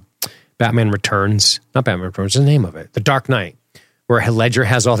Returns, not Batman Returns, what's the name of it? The Dark Knight, where Ledger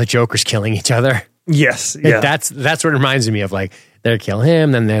has all the Jokers killing each other. Yes. Yeah. That's what it reminds me of. Like, they kill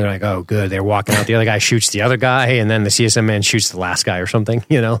him, then they're like, oh, good. They're walking out. The other guy shoots the other guy, and then the CSM man shoots the last guy or something,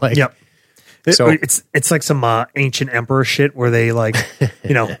 like. Yep. So it's like some ancient emperor shit where they like,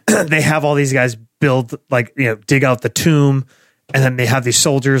 they have all these guys build like, dig out the tomb, and then they have these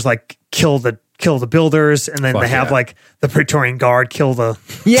soldiers like kill the builders, and then they have like the Praetorian Guard kill the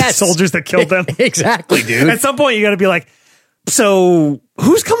soldiers that killed them. Exactly, dude. At some point, you got to be like, so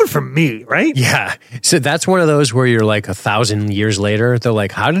who's coming from me, right? Yeah. So that's one of those where you're like 1,000 years later, they're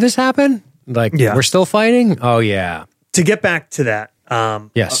like, how did this happen? Like, we're still fighting? Oh, yeah. To get back to that,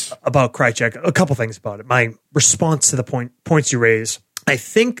 yes, about Krychek, a couple things about it. My response to the points you raise, I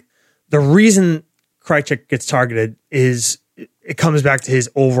think the reason Krychek gets targeted is it comes back to his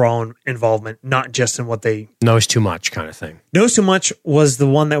overall involvement, not just in what they knows too much kind of thing. Knows too much was the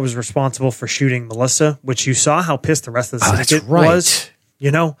one that was responsible for shooting Melissa, which you saw how pissed the rest of the syndicate was.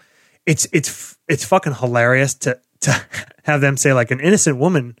 It's fucking hilarious to have them say like an innocent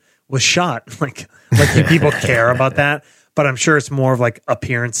woman was shot. Like people care about that, but I'm sure it's more of like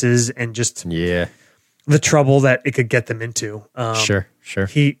appearances and just the trouble that it could get them into. Sure.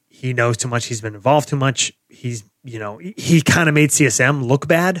 He knows too much. He's been involved too much. He's, he kind of made CSM look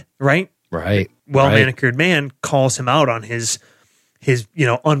bad, right? Right. Well-manicured man calls him out on his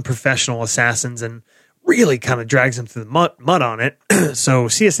unprofessional assassins and really kind of drags him through the mud on it. So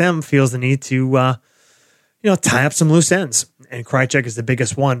CSM feels the need to, tie up some loose ends. and Krychek is the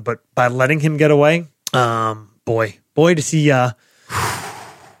biggest one. But by letting him get away, boy, to see,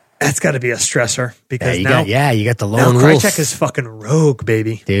 that's got to be a stressor because you got the lone wolf. Krychek is fucking rogue,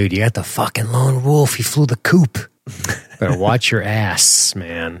 baby. Dude, you got the fucking lone wolf. He flew the coop. Better watch your ass,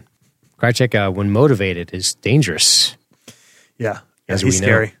 man. Krychek, when motivated, is dangerous. Yeah, he's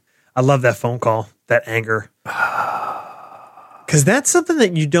scary. I love that phone call, that anger. Because that's something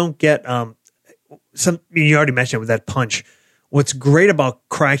that you don't get. You already mentioned it with that punch. What's great about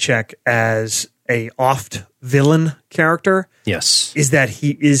Krychek as a oft villain character, is that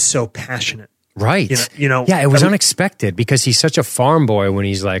he is so passionate. Right. It was unexpected because he's such a farm boy when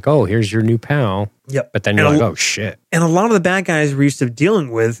he's like, "Oh, here's your new pal." Yep. But then you're like, "Oh shit." And a lot of the bad guys we're used to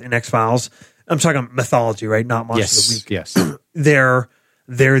dealing with in X-Files, I'm talking mythology, right? Not Monsters of the Week. Yes.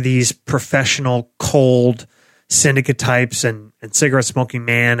 They're these professional, cold syndicate types and cigarette smoking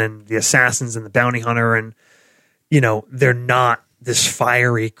man and the assassins and the bounty hunter, and they're not this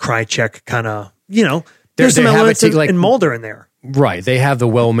fiery Krychek kind of there's some elements in Mulder in there. Right. They have the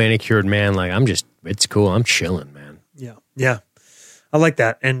well manicured man like it's cool. I'm chilling, man. Yeah. I like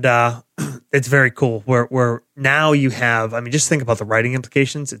that. And it's very cool where now you have, just think about the writing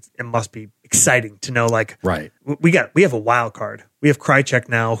implications. It must be exciting to know right. We have a wild card. We have Krychek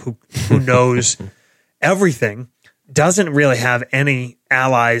now who knows everything, doesn't really have any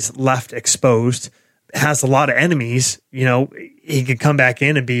allies left exposed, has a lot of enemies. He could come back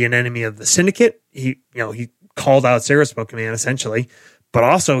in and be an enemy of the syndicate. He called out Cigarette Smoking Man essentially, but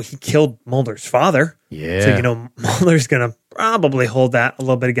also he killed Mulder's father. Yeah. So Mulder's gonna probably hold that a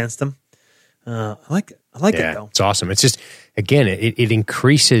little bit against him. I like it though. It's awesome. It's just, again, it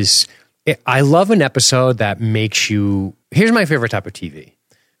increases. I love an episode that makes you. Here's my favorite type of TV.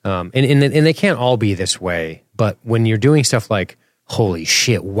 And they can't all be this way, but when you're doing stuff like, holy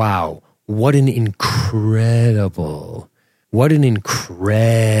shit, wow, what an incredible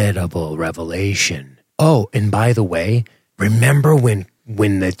revelation. Oh, and by the way, remember when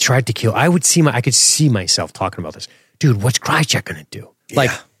they tried to kill, I could see myself talking about this. Dude, what's Krychek going to do?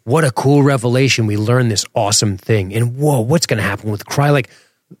 Yeah. What a cool revelation. We learned this awesome thing. And whoa, what's going to happen with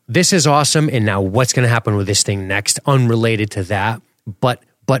this is awesome. And now what's going to happen with this thing next? Unrelated to that, but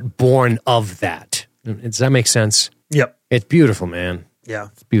born of that. Does that make sense? Yep. It's beautiful, man. Yeah.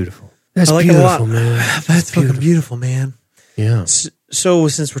 It's beautiful. That's I like beautiful, it a lot. Man. That's fucking beautiful, man. Yeah. So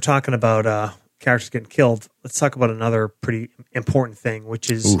since we're talking about characters getting killed, let's talk about another pretty important thing,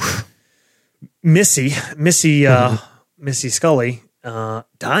 which is Missy Scully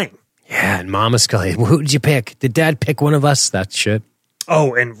dying. Yeah, and Mama Scully. Who did you pick? Did Dad pick one of us? That shit.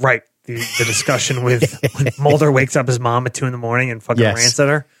 Oh, and right. The discussion with when Mulder wakes up his mom at 2 a.m. and fucking rants at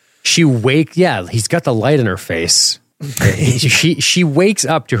her. He's got the light in her face. she wakes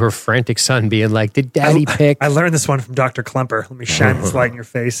up to her frantic son being like, did Daddy pick? I learned this one from Dr. Klemper. Let me shine this light in your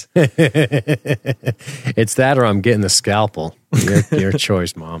face. It's that or I'm getting the scalpel. Your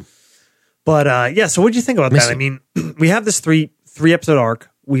choice, Mom. But so what do you think about that? We have this three episode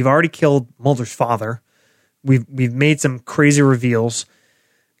arc. We've already killed Mulder's father. We've made some crazy reveals.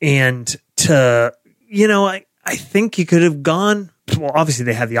 And I think you could have gone, well, obviously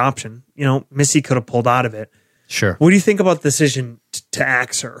they had the option. Missy could have pulled out of it. Sure. What do you think about the decision to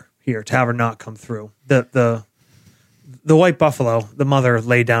axe her here, to have her not come through? The white buffalo, the mother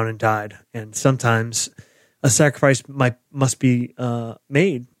laid down and died. And sometimes a sacrifice must be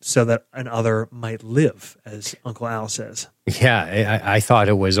made so that an other might live, as Uncle Al says. Yeah, I thought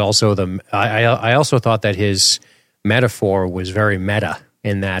it was also I also thought that his metaphor was very meta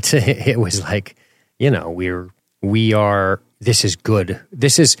in that it was like, we are. This is good.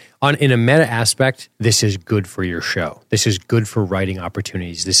 This is in a meta aspect. This is good for your show. This is good for writing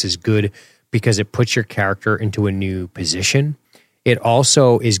opportunities. This is good because it puts your character into a new position. It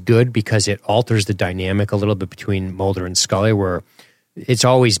also is good because it alters the dynamic a little bit between Mulder and Scully, where it's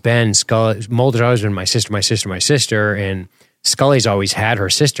always been Mulder's always been my sister, and Scully's always had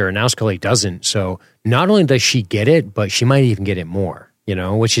her sister, and now Scully doesn't. So not only does she get it, but she might even get it more,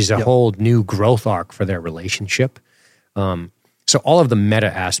 which is a whole new growth arc for their relationship. So all of the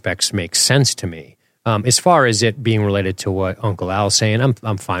meta aspects make sense to me. As far as it being related to what Uncle Al's saying,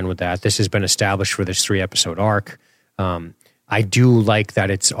 I'm fine with that. This has been established for this 3-episode arc. I do like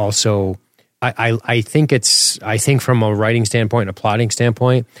that it's also, I think from a writing standpoint and a plotting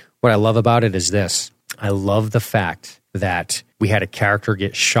standpoint, what I love about it is this. I love the fact that we had a character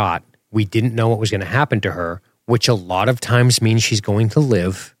get shot. We didn't know what was going to happen to her, which a lot of times means she's going to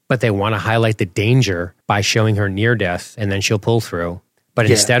live, but they want to highlight the danger by showing her near death and then she'll pull through. But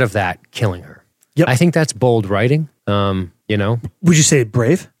instead of that, killing her. Yep. I think that's bold writing. Would you say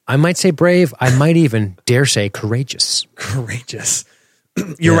brave? I might say brave. I might even dare say courageous. Courageous.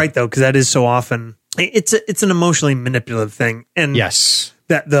 You're right though, because that is so often it's an emotionally manipulative thing, and yes,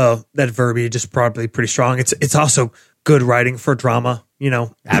 that verbiage is probably pretty strong. It's also good writing for drama,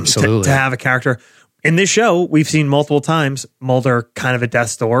 absolutely, to have a character. In this show, we've seen multiple times Mulder kind of at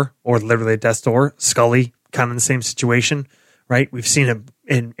death's door, or literally at death's door. Scully kind of in the same situation, right? We've seen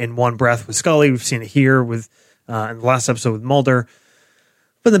it in one breath with Scully. We've seen it here with in the last episode with Mulder.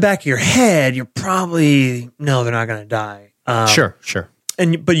 But in the back of your head, you're probably no, they're not going to die. Sure.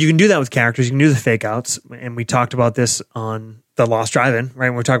 But you can do that with characters. You can do the fake outs, and we talked about this on the Lost Drive-In, right?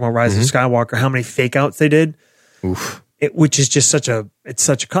 When we're talking about Rise of Skywalker, how many fake outs they did, which is just such a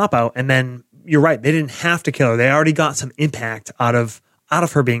cop out. And then you're right, they didn't have to kill her. They already got some impact out of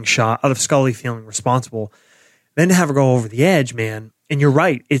her being shot, out of Scully feeling responsible. Then to have her go over the edge, man. And you're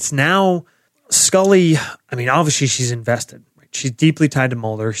right, it's now Scully. I mean, obviously she's invested. Right? She's deeply tied to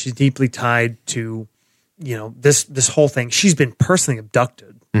Mulder. She's deeply tied to this whole thing. She's been personally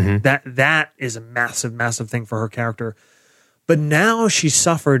abducted. That is a massive thing for her character. But now she's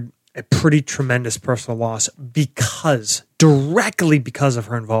suffered a pretty tremendous personal loss directly because of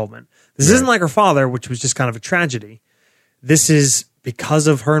her involvement. This isn't like her father, which was just kind of a tragedy. This is because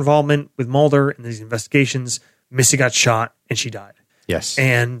of her involvement with Mulder and these investigations. Missy got shot and she died. Yes.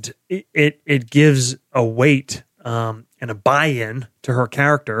 And it gives a weight and a buy-in to her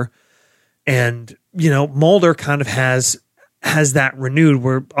character. And, Mulder kind of has that renewed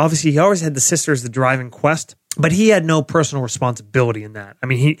where obviously he always had the sister as the driving quest, but he had no personal responsibility in that. I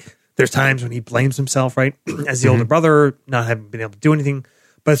mean, there's times when he blames himself, right? As the older brother, not having been able to do anything,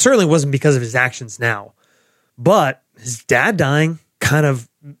 but it certainly wasn't because of his actions now. But his dad dying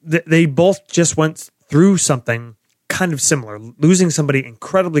they both just went through something kind of similar, losing somebody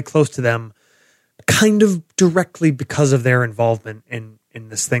incredibly close to them, kind of directly because of their involvement in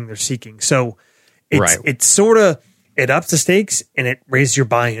this thing they're seeking. So it's sort of, it ups the stakes and it raises your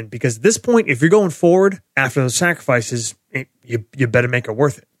buy-in, because at this point, if you're going forward after those sacrifices, you better make it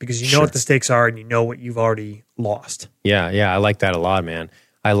worth it, because you know what the stakes are and you know what you've already lost. Yeah, I like that a lot, man.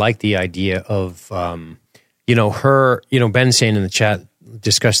 I like the idea of, her, Ben saying in the chat,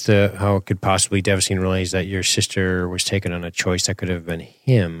 discussed how it could possibly devastate and realize that your sister was taken on a choice that could have been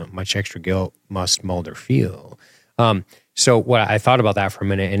him. Much extra guilt must Mulder feel. So what I thought about that for a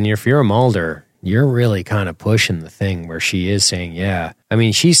minute, and if you're a Mulder, you're really kind of pushing the thing where she is saying, yeah. I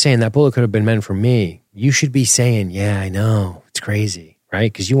mean, she's saying that bullet could have been meant for me. You should be saying, yeah, I know. It's crazy,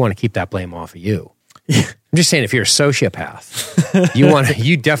 right? Because you want to keep that blame off of you. I'm just saying, if you're a sociopath,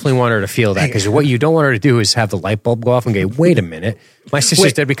 you definitely want her to feel that, because what you don't want her to do is have the light bulb go off and go, wait a minute, my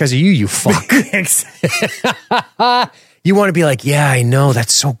sister's dead because of you fuck. You want to be like, yeah, I know,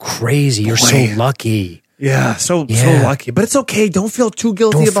 that's so crazy. You're so lucky. Yeah, so lucky. But it's okay. Don't feel too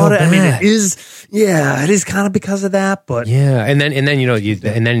guilty about it. Bad. I mean, it is kind of because of that, but yeah. And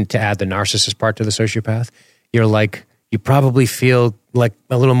then to add the narcissist part to the sociopath, you're like, you probably feel like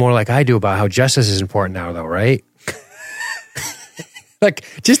a little more like I do about how justice is important now, though, right? Like,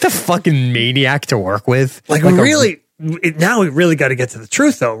 just a fucking maniac to work with. Now we really got to get to the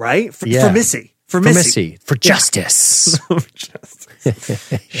truth, though, right? For Missy. For justice.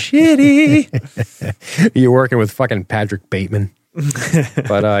 Shitty. You're working with fucking Patrick Bateman.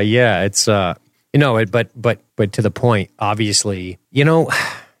 But it's but to the point, obviously,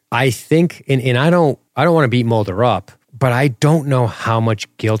 I think, and I don't want to beat Mulder up, but I don't know how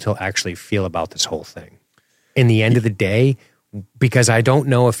much guilt he'll actually feel about this whole thing in the end of the day, because I don't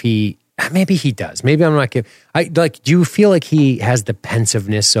know if maybe he does. Maybe I'm not. Do you feel like he has the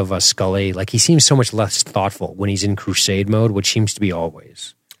pensiveness of a Scully? Like, he seems so much less thoughtful when he's in crusade mode, which seems to be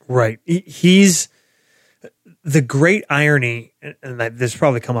always. Right. He's the great irony, and this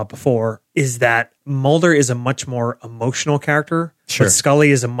probably come up before, is that Mulder is a much more emotional character, but Scully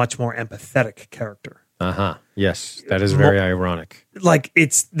is a much more empathetic character. Yes, that is very ironic. Like,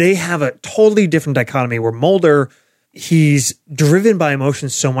 they have a totally different dichotomy where Mulder, he's driven by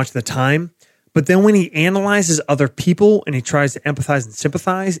emotions so much of the time, but then when he analyzes other people and he tries to empathize and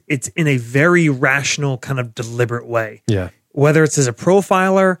sympathize, it's in a very rational, kind of deliberate way. Yeah. Whether it's as a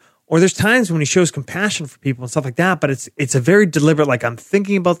profiler, or there's times when he shows compassion for people and stuff like that, but it's a very deliberate, like, I'm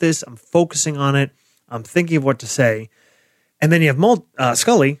thinking about this, I'm focusing on it, I'm thinking of what to say. And then you have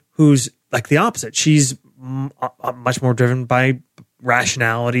Scully, who's like the opposite. She's much more driven by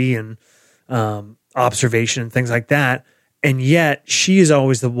rationality and observation and things like that. And yet she is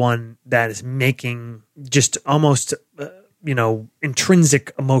always the one that is making just almost,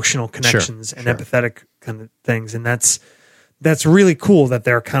 intrinsic emotional connections and empathetic kind of things. And that's really cool that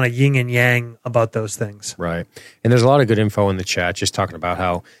they're kind of yin and yang about those things. Right. And there's a lot of good info in the chat just talking about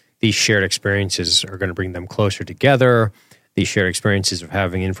how, these shared experiences are going to bring them closer together. These shared experiences of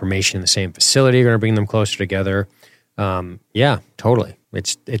having information in the same facility are going to bring them closer together. Yeah, totally.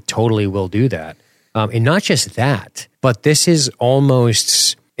 It totally will do that. And not just that, but this is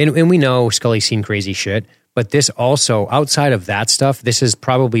almost, and we know Scully's seen crazy shit, but this also, outside of that stuff, this is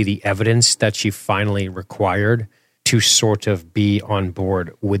probably the evidence that she finally required to sort of be on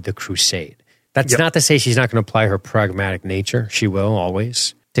board with the crusade. That's not to say she's not going to apply her pragmatic nature. She will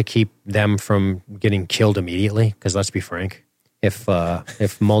always, to keep them from getting killed immediately. Because let's be frank, if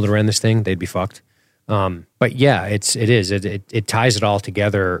Mulder ran this thing, they'd be fucked. But yeah, it ties it all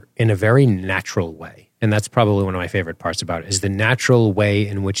together in a very natural way. And that's probably one of my favorite parts about it, is the natural way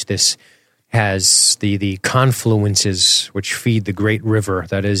in which this has the confluences which feed the great river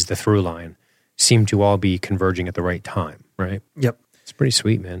that is the through line seem to all be converging at the right time, right? Yep. It's pretty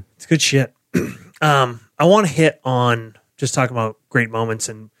sweet, man. It's good shit. I want to hit on just talking about great moments,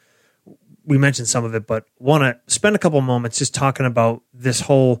 and we mentioned some of it, but want to spend a couple moments just talking about this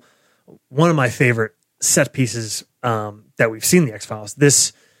whole, one of my favorite set pieces that we've seen in the X-Files.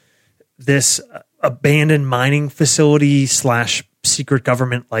 This abandoned mining facility / secret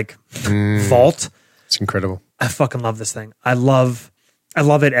government vault. It's incredible. I fucking love this thing. I love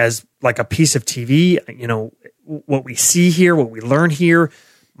it as like a piece of TV. You know, what we see here, what we learn here.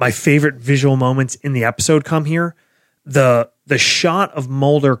 My favorite visual moments in the episode come here. The shot of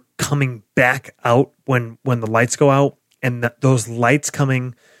Mulder coming back out when the lights go out, and those lights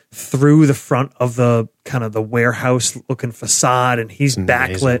coming through the front of the kind of the warehouse looking facade, and he's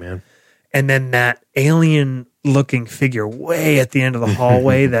backlit. Man. And then that alien looking figure way at the end of the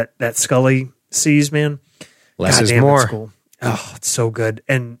hallway that Scully sees, man. Less is more. Cool. Oh, it's so good.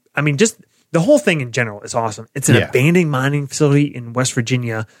 And I mean, just the whole thing in general is awesome. It's an abandoned mining facility in West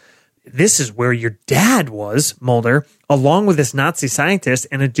Virginia. This is where your dad was, Mulder, along with this Nazi scientist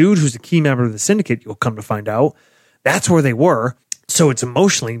and a dude who's a key member of the syndicate, you'll come to find out. That's where they were. So it's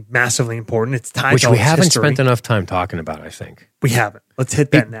emotionally massively important. It's tied which to all we this haven't history. spent enough time talking about, I think. We haven't. Let's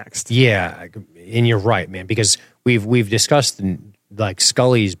hit that next. Yeah, and you're right, man, because we've discussed like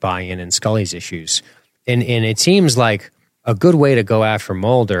Scully's buy-in and Scully's issues. And it seems like a good way to go after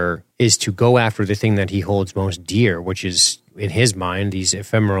Mulder is to go after the thing that he holds most dear, which is, in his mind, these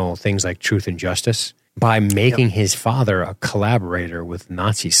ephemeral things like truth and justice, by making his father a collaborator with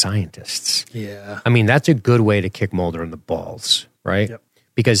Nazi scientists. Yeah. I mean, that's a good way to kick Mulder in the balls, right? Yep.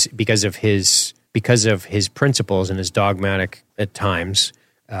 Because of his principles and his dogmatic, at times,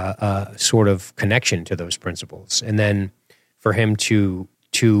 sort of connection to those principles. And then for him to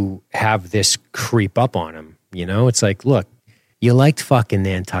have this creep up on him, you know, it's like, look, you liked fucking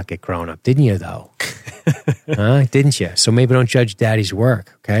Nantucket growing up, didn't you, though? Huh? Didn't you? So maybe don't judge daddy's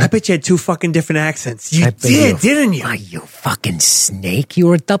work, okay? I bet you had 2 fucking different accents. You did, didn't you? Oh, you fucking snake. You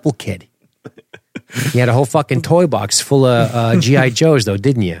were a double kid. You had a whole fucking toy box full of G.I. Joes, though,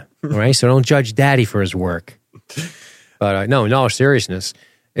 didn't you? All right? So don't judge daddy for his work. But no, seriousness.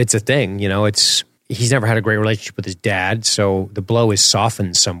 It's a thing, you know. He's never had a great relationship with his dad, so the blow is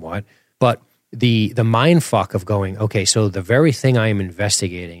softened somewhat. But the mind fuck of going, okay, so the very thing I am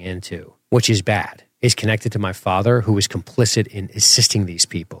investigating into, which is bad, is connected to my father, who is complicit in assisting these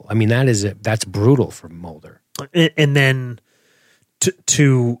people. I mean, that's brutal for Mulder. And then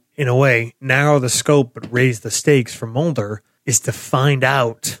to in a way narrow the scope but raise the stakes for Mulder is to find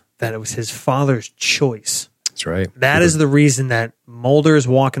out that it was his father's choice. That's right. That is the reason that Mulder is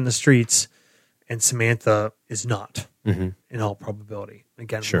walking the streets and Samantha is not, in all probability.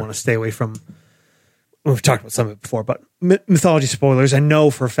 Again, we want to stay away from, we've talked about some of it before, but mythology spoilers. I know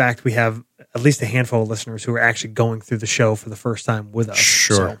for a fact we have at least a handful of listeners who are actually going through the show for the first time with us.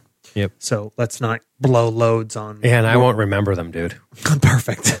 Sure. Yep. So let's not blow loads on. Yeah, and I won't remember them, dude.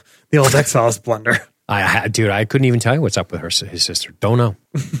 Perfect. The old X-Files blunder. I couldn't even tell you what's up with his sister. Don't know.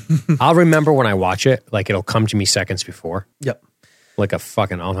 I'll remember when I watch it. Like, it'll come to me seconds before. Yep. Like a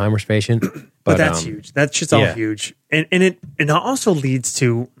fucking Alzheimer's patient. But that's huge. That shit's all huge. And it also leads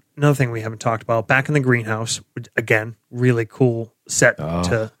to another thing we haven't talked about. Back in the greenhouse, which, again, really cool set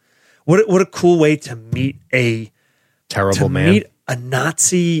to... What a cool way to meet a... Terrible man. Meet a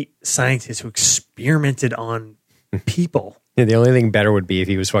Nazi scientist who experimented on people. Yeah, the only thing better would be if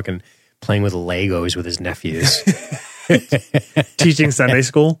he was fucking playing with Legos with his nephews. Teaching Sunday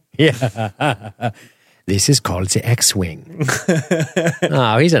school? Yeah. This is called the X-Wing.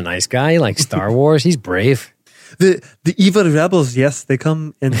 Oh, he's a nice guy. He likes Star Wars. He's brave. The evil rebels, yes, they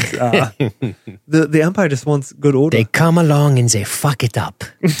come and the Empire just wants good order. They come along and they fuck it up.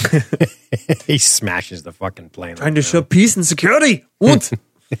 He smashes the fucking plane. Trying to show peace and security. What?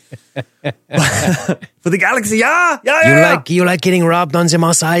 For the galaxy, yeah. You like getting robbed on the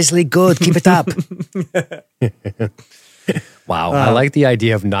Mos Eisley? Good, keep it up. Wow, I like the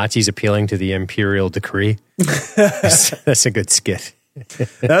idea of Nazis appealing to the imperial decree. That's a good skit.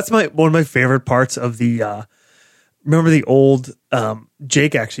 That's one of my favorite parts of the. Remember the old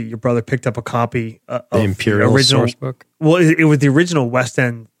Jake? Actually, your brother picked up a copy of the Imperial original source book. Well, it was the original West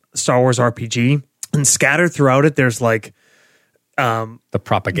End Star Wars RPG, and scattered throughout it, there's like the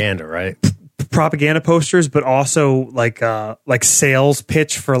propaganda, right? Propaganda posters, but also like sales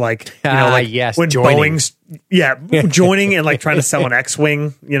pitch for like yes, when joining. Boeing's joining and like trying to sell an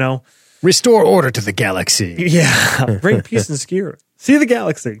X-wing, Restore order to the galaxy. Yeah, bring peace and security. See the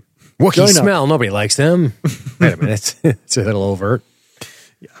galaxy. Wookiee smell. Nobody likes them. Wait a minute, it's a little overt.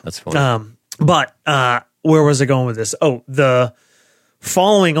 Yeah, that's funny. But where was I going with this? Oh, the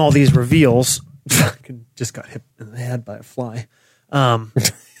following all these reveals, just got hit in the head by a fly.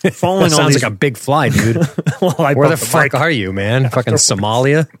 Following that sounds like a big fly, dude. Well, where the fuck are you, man? Fucking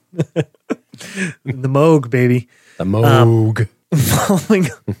Somalia? The Moog, baby. The Moog.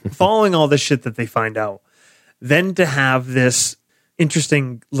 Following all this shit that they find out, then to have this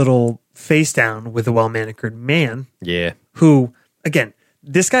interesting little face down with a well-manicured man. Yeah. Who, again,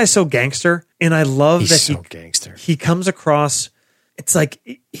 this guy's so gangster, and I love he's so gangster. He comes across, it's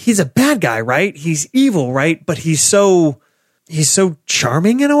like, he's a bad guy, right? He's evil, right? But he's so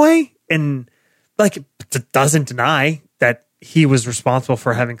charming in a way, and like doesn't deny that he was responsible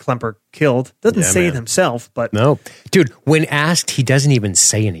for having Klemper killed. Doesn't say it himself, but no, dude. When asked, he doesn't even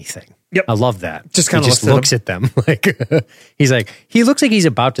say anything. Yep, I love that. Just kind of looks at them like he's like he looks like he's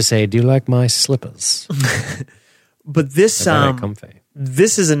about to say, "Do you like my slippers?" But this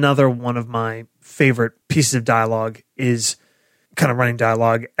this is another one of my favorite pieces of dialogue. Is kind of running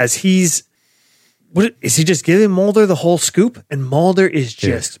dialogue as he's. What is he just giving Mulder the whole scoop? And Mulder is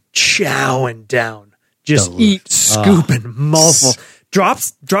just chowing down. Just eat, scoop, and mouthful.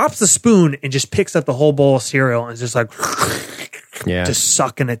 Drops the spoon and just picks up the whole bowl of cereal and is just like just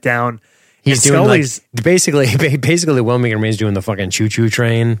sucking it down. He's doing basically Will Meekerman's doing the fucking choo choo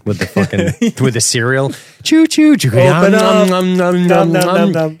train with the fucking with the cereal. Choo choo choo. Open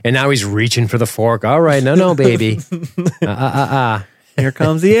up. And now he's reaching for the fork. All right, no, baby. Here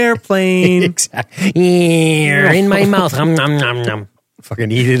comes the airplane. Exactly. In my mouth.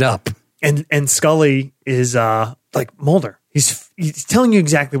 Fucking eat it up. And Scully is like Mulder. He's telling you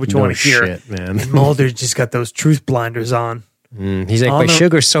exactly what you want to hear. Shit, man. And Mulder's just got those truth blinders on. He's like, but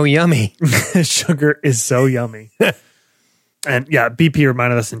sugar's so yummy. Sugar is so yummy. And yeah, BP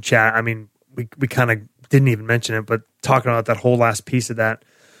reminded us in chat. I mean, we kind of didn't even mention it, but talking about that whole last piece of that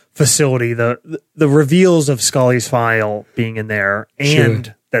facility, the reveals of Scully's file being in there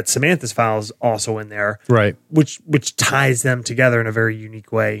and that Samantha's file is also in there, right? Which ties them together in a very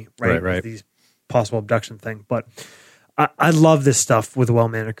unique way, right? Right. These possible abduction thing, but I love this stuff with a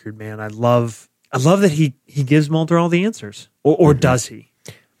well-manicured man. I love that he gives Mulder all the answers, or does he?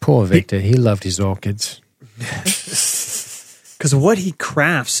 Poor Victor, he loved his orchids. Because what he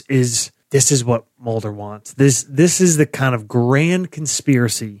crafts is. This is what Mulder wants. This is the kind of grand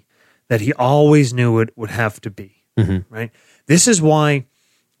conspiracy that he always knew it would have to be, right? This is why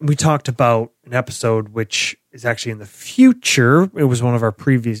we talked about an episode which is actually in the future. It was one of our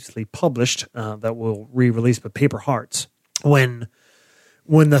previously published that we'll re-release, but Paper Hearts. When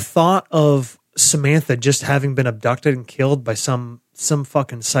the thought of Samantha just having been abducted and killed by some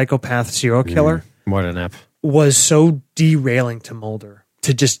fucking psychopath serial killer What an ep. was so derailing to Mulder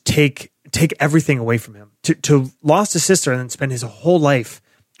to just take everything away from him, to lost his sister and then spend his whole life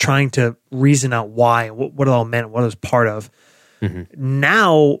trying to reason out why, what it all meant, what it was part of.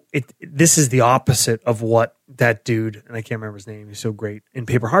 Now, this is the opposite of what that dude, and I can't remember his name, he's so great, in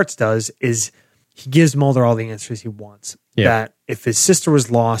Paper Hearts does, is he gives Mulder all the answers he wants. Yeah. That if his sister was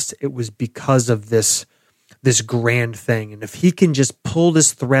lost, it was because of this grand thing. And if he can just pull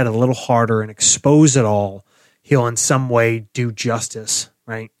this thread a little harder and expose it all, he'll in some way do justice.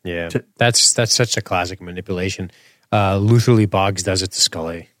 Right. Yeah. That's such a classic manipulation. Luther Lee Boggs does it to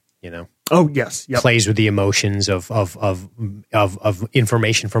Scully, Oh, yes. Yep. Plays with the emotions of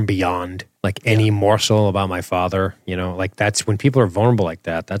information from beyond, like any morsel about my father, like that's when people are vulnerable like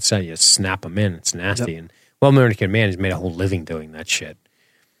that. That's how you snap them in. It's nasty. Yep. And well-manicured man has made a whole living doing that shit.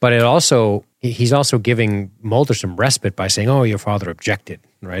 But he's also giving Mulder some respite by saying, "Oh, your father objected."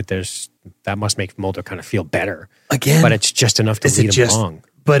 Right? That must make Mulder kind of feel better. Again, but it's just enough to lead him along.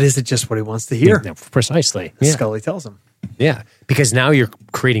 But is it just what he wants to hear? Yeah, precisely. Yeah. Scully tells him. Yeah, because now you're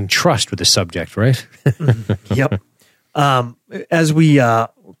creating trust with the subject, right? Yep. As we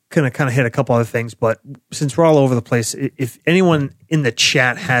kind of hit a couple other things, but since we're all over the place, if anyone in the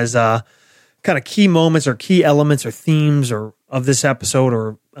chat has kind of key moments or key elements or themes or of this episode,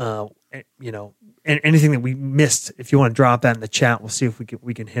 or anything that we missed, if you want to drop that in the chat, we'll see if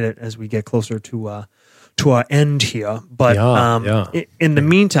we can hit it as we get closer to our end here. But in the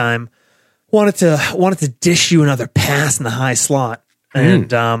meantime, wanted to dish you another pass in the high slot,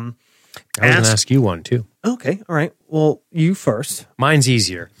 and I was going to ask you one too. Okay, all right. Well, you first. Mine's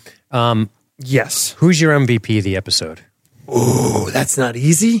easier. Yes. Who's your MVP of the episode? Ooh, that's not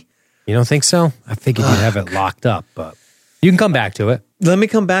easy. You don't think so? I figured you'd have it locked up, but you can come back to it. Let me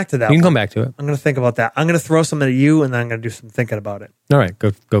come back to that. You can come back to it. I'm going to think about that. I'm going to throw something at you, and then I'm going to do some thinking about it. All right,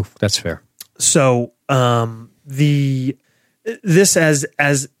 go. That's fair. So, this as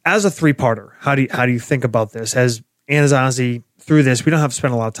a three-parter, how do you think about this? As Anasazi through this, we don't have to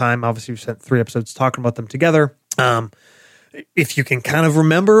spend a lot of time. Obviously, we've spent 3 episodes talking about them together. If you can kind of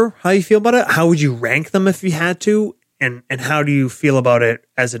remember how you feel about it, how would you rank them if you had to? And how do you feel about it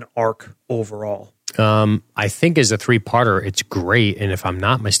as an arc overall? I think as a 3-parter, it's great. And if I'm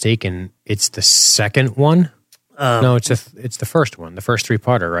not mistaken, it's the second one. No, it's the first one, the first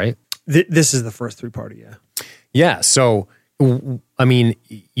 3-parter, right? This is the first 3-parter, yeah. Yeah. So, I mean,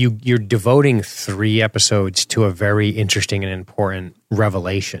 you're devoting 3 episodes to a very interesting and important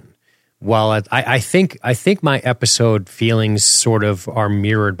revelation. Well, I think my episode feelings sort of are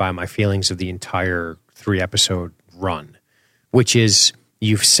mirrored by my feelings of the entire 3-episode run, which is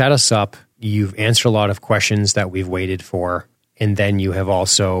you've set us up, you've answered a lot of questions that we've waited for, and then you have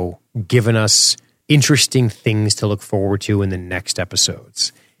also given us interesting things to look forward to in the next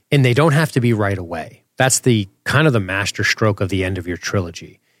episodes. And they don't have to be right away. That's the kind of the master stroke of the end of your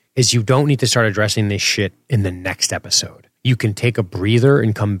trilogy, is you don't need to start addressing this shit in the next episode. You can take a breather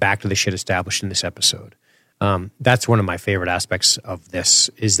and come back to the shit established in this episode. That's one of my favorite aspects of this,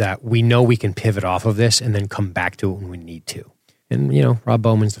 is that we know we can pivot off of this and then come back to it when we need to. And, Rob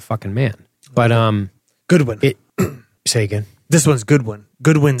Bowman's the fucking man. But Goodwin. Say again. This one's Goodwin.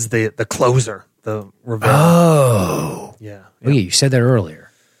 Goodwin's the closer, the reveal. Oh. Yeah. Oh, yeah, you said that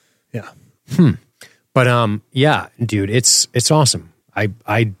earlier. Yeah. But yeah, dude, it's awesome. I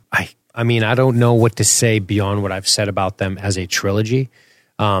mean, I don't know what to say beyond what I've said about them as a trilogy.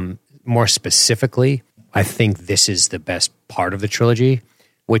 More specifically, I think this is the best part of the trilogy,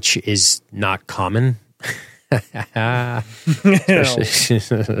 which is not common. But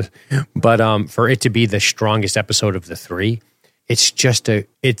for it to be the strongest episode of the 3, it's just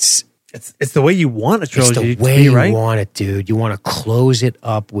it's the way you want a trilogy. It's the way you want it, dude. You want to close it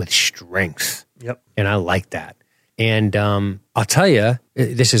up with strength. Yep. And I like that. And I'll tell you,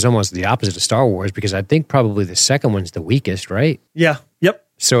 this is almost the opposite of Star Wars, because I think probably the second one's the weakest, right? Yeah. Yep.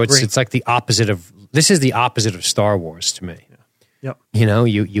 So it's like the opposite of, this is the opposite of Star Wars to me. Yep.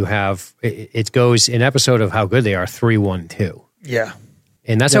 You have, it goes in episode of how good they are, 3, 1, 2. Yeah.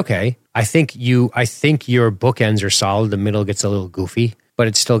 And that's okay. I think your bookends are solid. The middle gets a little goofy, but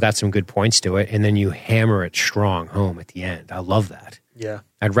it's still got some good points to it. And then you hammer it strong home at the end. I love that. Yeah.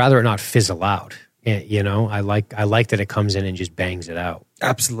 I'd rather it not fizzle out. I like that it comes in and just bangs it out.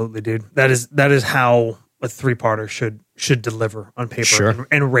 Absolutely, dude. That is how a 3-parter should deliver on paper, sure.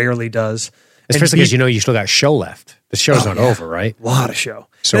 and rarely does. Especially because you still got show left. The show's not over, right? A lot of show.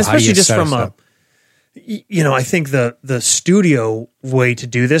 So and especially how do you just set from us up? I think the studio way to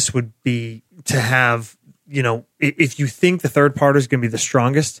do this would be to have, if you think the 3rd part is going to be the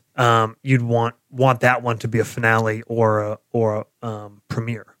strongest, you'd want that one to be a finale or a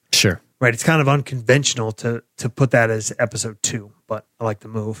premiere. Sure. Right. It's kind of unconventional to put that as episode 2, but I like the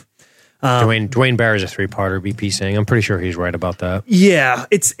move. Dwayne Barry's a 3-parter, BP saying. I'm pretty sure he's right about that. Yeah.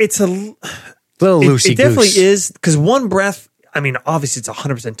 It's a little loosey-goose. It definitely is, because One Breath, I mean, obviously it's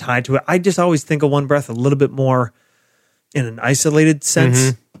 100% tied to it. I just always think of One Breath a little bit more in an isolated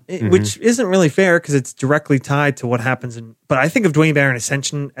sense, which isn't really fair because it's directly tied to what happens but I think of Dwayne Barry and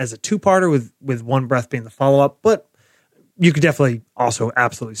Ascension as a 2-parter with One Breath being the follow-up, but you could definitely also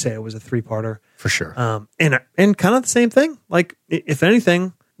absolutely say it was a 3-parter. For sure. And kind of the same thing. Like, if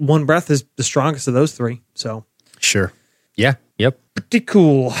anything, One Breath is the strongest of those 3. So sure. Yeah. Yep. Pretty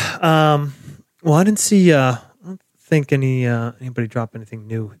cool. Well, I didn't see. I don't think anybody drop anything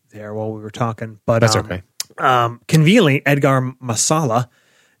new there while we were talking. But that's okay. Conveniently, Edgar Masala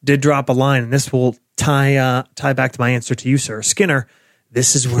did drop a line, and this will tie back to my answer to you, sir. Skinner,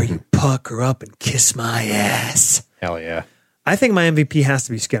 this is where you pucker up and kiss my ass. Hell yeah. I think my MVP has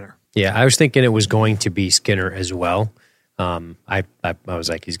to be Skinner. Yeah, I was thinking it was going to be Skinner as well. I was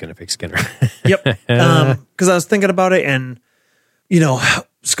like, he's going to pick Skinner. Yep. Because I was thinking about it, and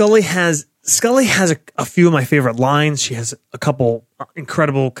Scully has a few of my favorite lines. She has a couple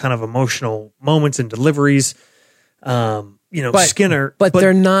incredible kind of emotional moments and deliveries. Skinner, but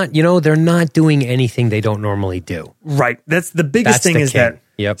they're not. They're not doing anything they don't normally do. Right. That's the biggest thing is that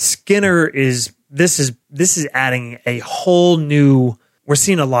Skinner is. This is adding a whole new. We're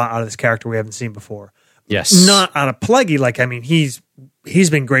seeing a lot out of this character we haven't seen before. Yes. Not out of Pileggi. He's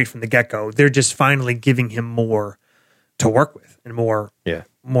been great from the get-go. They're just finally giving him more to work with and more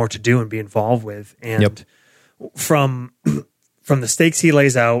to do and be involved with. And from the stakes he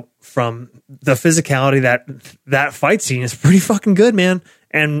lays out, from the physicality, that fight scene is pretty fucking good, man.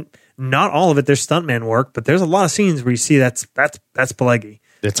 And not all of it, there's stuntman work, but there's a lot of scenes where you see that's Pileggi.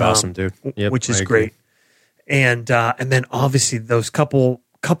 It's awesome, dude. Yep, which is great. And then obviously those couple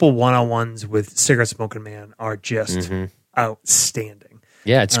one-on-ones with Cigarette Smoking Man are just outstanding.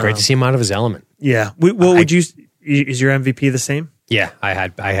 Yeah, it's great to see him out of his element. Yeah. Is your MVP the same? Yeah, I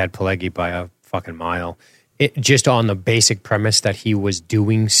had Pileggi by a fucking mile. Just on the basic premise that he was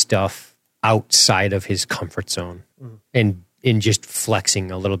doing stuff outside of his comfort zone and just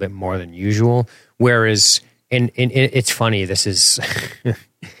flexing a little bit more than usual. Whereas, and it's funny, this is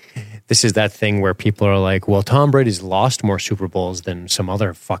this is that thing where people are like, well, Tom Brady's lost more Super Bowls than some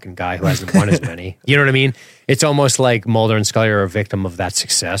other fucking guy who hasn't won as many. You know what I mean? It's almost like Mulder and Scully are a victim of that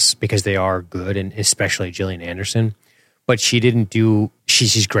success because they are good, and especially Gillian Anderson. But she didn't do,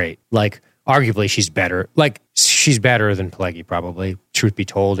 she's great. Like, arguably she's better. Like, she's better than Pileggi, probably, truth be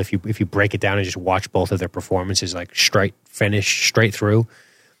told, if you break it down and just watch both of their performances, like straight through.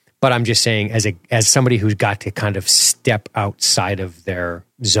 But I'm just saying, as somebody who's got to kind of step outside of their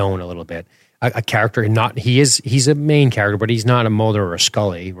zone a little bit, a character, he's a main character, but he's not a Mulder or a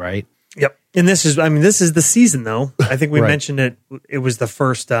Scully, right? Yep. And this is the season, though. I think we mentioned it. It was the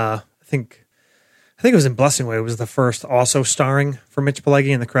first, I think it was in Blessing Way. It was the first also starring for Mitch Pileggi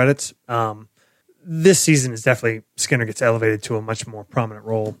in the credits. This season is definitely, Skinner gets elevated to a much more prominent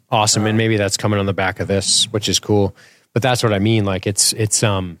role. Awesome. And maybe that's coming on the back of this, which is cool. But that's what I mean. Like it's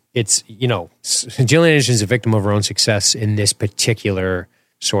Gillian Anderson is a victim of her own success in this particular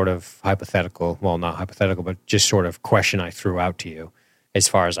sort of hypothetical, well, not hypothetical, but just sort of question I threw out to you as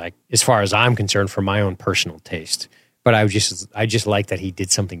far as I'm concerned for my own personal taste. But I just like that he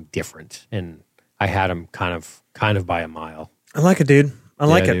did something different, and I had him kind of by a mile. I like it, dude. I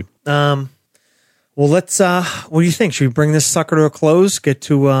like it. Dude. Well, let's. What do you think? Should we bring this sucker to a close? Get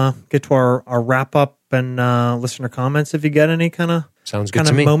to our wrap up and listener comments if you get any kind of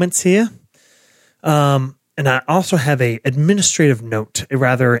moments here. And I also have a administrative note, a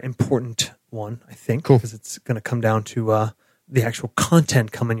rather important one, I think, because it's going to come down to the actual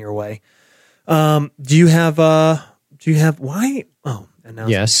content coming your way. Do you have why? Oh.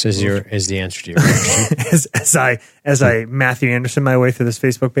 Yes, is the answer to your question. as I Matthew Anderson my way through this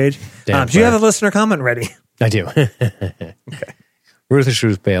Facebook page. Do you have a listener comment ready? I do. Okay. Ruthless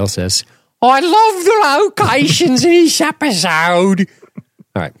Ruth Bale says, I love the locations in this episode.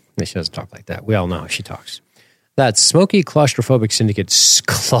 All right, she doesn't talk like that. We all know how she talks. That's Smoky Claustrophobic Syndicate's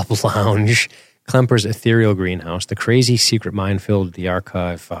Club Lounge, Klemper's Ethereal Greenhouse, the crazy secret minefield, the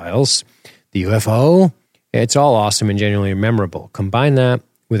archive files, the UFO. It's all awesome and genuinely memorable. Combine that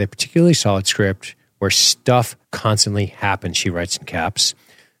with a particularly solid script where stuff constantly happens, she writes in caps.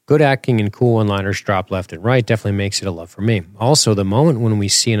 Good acting and cool one-liners drop left and right definitely makes it a love for me. Also, the moment when we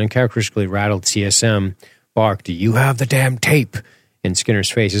see an uncharacteristically rattled CSM bark, "Do you have the damn tape?" in Skinner's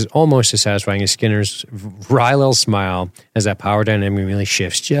face is almost as satisfying as Skinner's wry little smile as that power dynamic really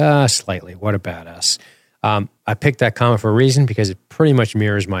shifts just slightly. What a badass. I picked that comment for a reason because it pretty much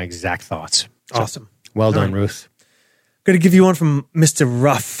mirrors my exact thoughts. Awesome. Well done, Ruth. Going to give you one from Mr.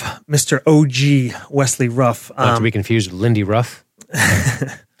 Ruff, Mr. OG Wesley Ruff. Not to be confused with Lindy Ruff,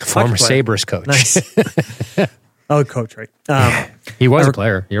 former Sabres coach. Nice. Coach, right? He was a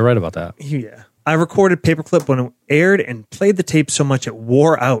player. You're right about that. Yeah. I recorded Paperclip when it aired and played the tape so much it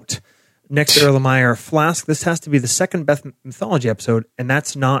wore out. Next to Erlenmeyer Flask, this has to be the second Beth Mythology episode, and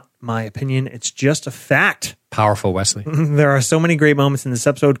that's not my opinion. It's just a fact. Powerful, Wesley. There are so many great moments in this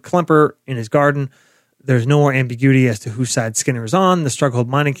episode. Klemper in his garden. There's no more ambiguity as to whose side Skinner is on. The Strughold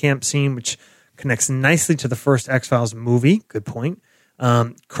mining camp scene, which connects nicely to the first X-Files movie. Good point.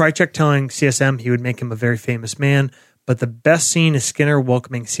 Krychek telling CSM he would make him a very famous man. But the best scene is Skinner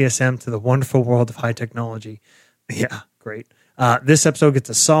welcoming CSM to the wonderful world of high technology. Yeah, great. This episode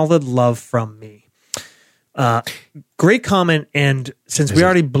gets a solid love from me. Great comment. And since we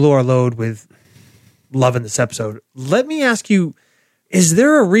already blew our load with loving this episode, let me ask you, is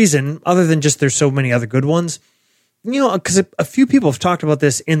there a reason, other than just there's so many other good ones? You know, because a few people have talked about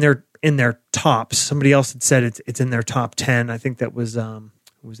this in their tops. Somebody else had said it's in their top 10. I think that was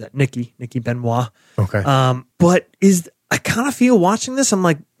who was that? Nikki Benoit. Okay. But I kind of feel watching this, I'm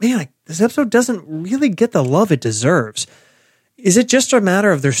like, man, this episode doesn't really get the love it deserves. Is it just a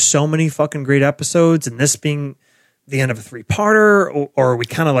matter of there's so many fucking great episodes and this being the end of a 3-parter, or are we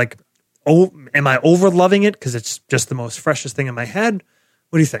kind of like, am I over loving it because it's just the most freshest thing in my head?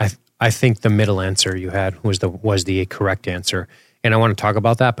 What do you think? I think the middle answer you had was the correct answer. And I want to talk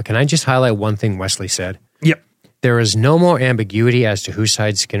about that, but can I just highlight one thing Wesley said? Yep. There is no more ambiguity as to whose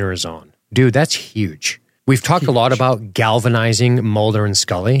side Skinner is on. Dude, that's huge. We've talked a lot about galvanizing Mulder and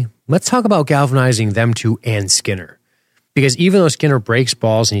Scully. Let's talk about galvanizing them two and Skinner. Because even though Skinner breaks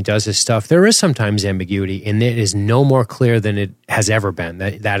balls and he does his stuff, there is sometimes ambiguity, and it is no more clear than it has ever been.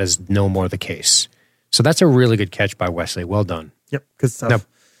 That is no more the case. So that's a really good catch by Wesley. Well done. Yep, good stuff.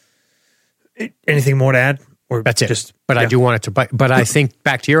 Now, anything more to add? Or that's just, it. But I do want it to. But I think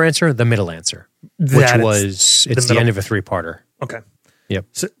back to your answer, the middle answer, which was it's the end of a 3-parter. Okay. Yep.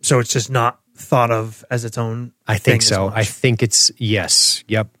 So it's just not thought of as its own. I think so. I think it's yes.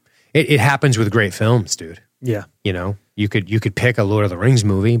 Yep. It happens with great films, dude. Yeah. You know, you could pick a Lord of the Rings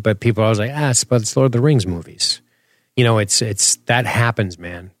movie, but people are always like, it's Lord of the Rings movies. You know, it's that happens,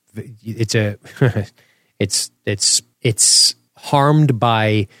 man. It's harmed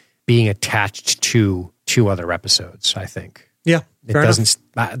by being attached to 2 other episodes, I think. Yeah. It doesn't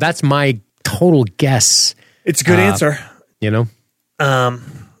enough. That's my total guess. It's a good answer. You know?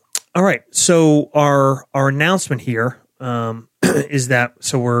 All right. So our announcement here is that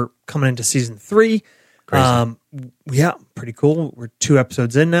we're coming into season 3. Yeah, pretty cool. We're 2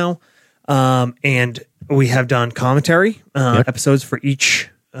 episodes in now. And we have done commentary episodes for each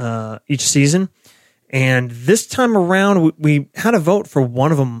season. And this time around, we had a vote for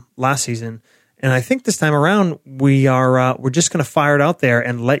one of them last season. And I think this time around, we're just going to fire it out there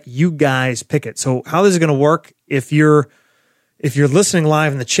and let you guys pick it. So how this is going to work, if you're listening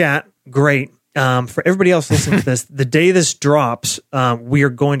live in the chat, great. For everybody else listening to this, the day this drops, we are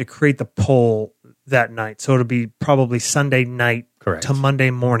going to create the poll that night. So it'll be probably Sunday night to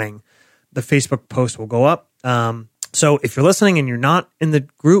Monday morning. The Facebook post will go up. So if you're listening and you're not in the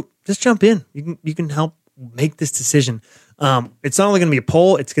group, just jump in. You can help make this decision. It's not only going to be a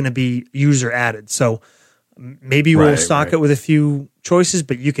poll, it's going to be user added. So maybe we'll stock it with a few choices,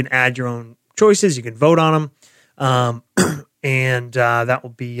 but you can add your own choices. You can vote on them. And that will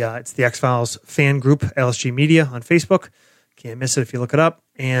be, it's the X-Files fan group, LSG Media on Facebook. Can't miss it if you look it up.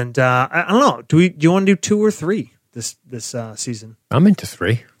 And I don't know, do you want to do 2 or 3 this season? I'm into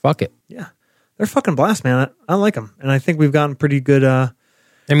 3. Fuck it. Yeah. They're fucking blast, man. I like them. And I think we've gotten pretty good. I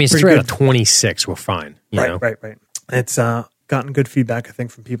mean, it's 3 out of 26. We're fine. You know? Right. It's gotten good feedback, I think,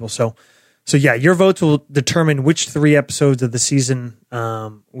 from people. So yeah, your votes will determine which 3 episodes of the season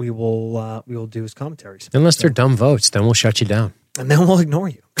we will do as commentaries. Unless they're dumb votes, then we'll shut you down. And then we'll ignore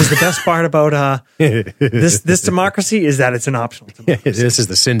you. Because the best part about this democracy is that it's an optional democracy. This is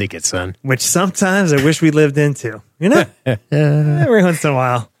the syndicate, son. Which sometimes I wish we lived into. You know? Every once in a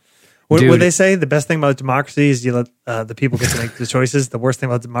while. What they say? The best thing about democracy is you let the people get to make the choices. The worst thing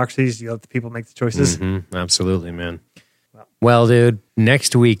about democracy is you let the people make the choices. Mm-hmm. Absolutely, man. Well, dude,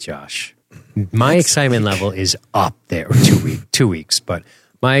 next week, Josh, my excitement level is up there. 2 weeks, but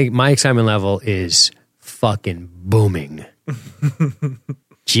my excitement level is fucking booming.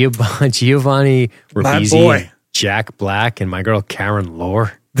 Giovanni Ribisi, Jack Black, and my girl Karen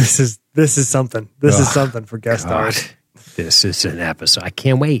Lore. This is something. This is something for guest stars. This is an episode. I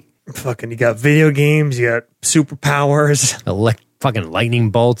can't wait. Fucking, you got video games, you got superpowers, fucking lightning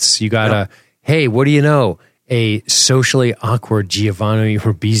bolts. You got hey, what do you know? A socially awkward Giovanni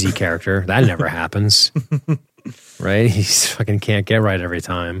Ribisi character. That never happens. Right? He's fucking can't get right every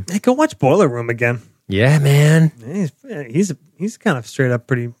time. Hey, go watch Boiler Room again. Yeah, man. He's kind of straight up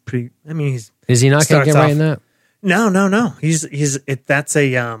pretty. I mean, is he not going to get right in that? No. That's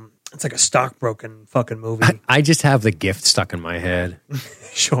it's like a stockbroken fucking movie. I just have the gift stuck in my head.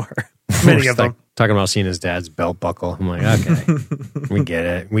 Sure, many of them. Talking about seeing his dad's belt buckle. I'm like, okay, we get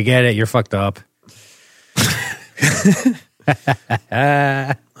it. You're fucked up.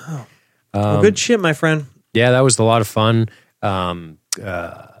 Well, good shit, my friend. Yeah, that was a lot of fun. What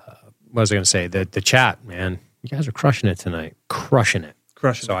was I going to say? The chat, man. You guys are crushing it tonight. Crushing it.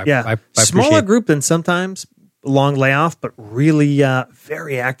 So I smaller group than sometimes. Long layoff, but really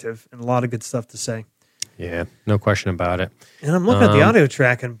very active and a lot of good stuff to say. Yeah, no question about it. And I'm looking at the audio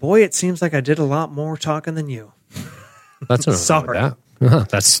track, and boy, it seems like I did a lot more talking than you. That's what sorry.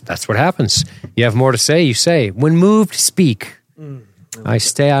 That's what happens. You have more to say, you say. When moved, speak. I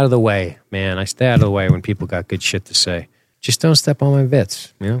stay out of the way, man. I stay out of the way when people got good shit to say. Just don't step on my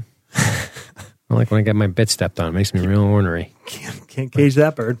bits, you know? I like when I get my bit stepped on. It makes me real ornery. Can't cage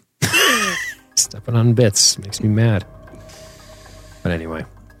that bird. Stepping on bits makes me mad. But anyway,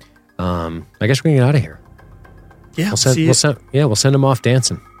 I guess we can get out of here. Yeah, We'll send him off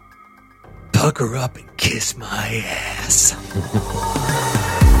dancing. Pucker up and kiss my ass.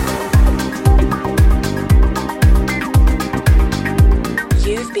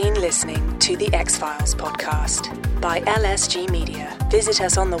 You've been listening to the X-Files podcast by LSG Media. Visit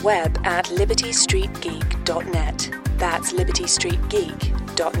us on the web at libertystreetgeek.net. That's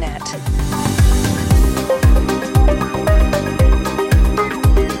libertystreetgeek.net.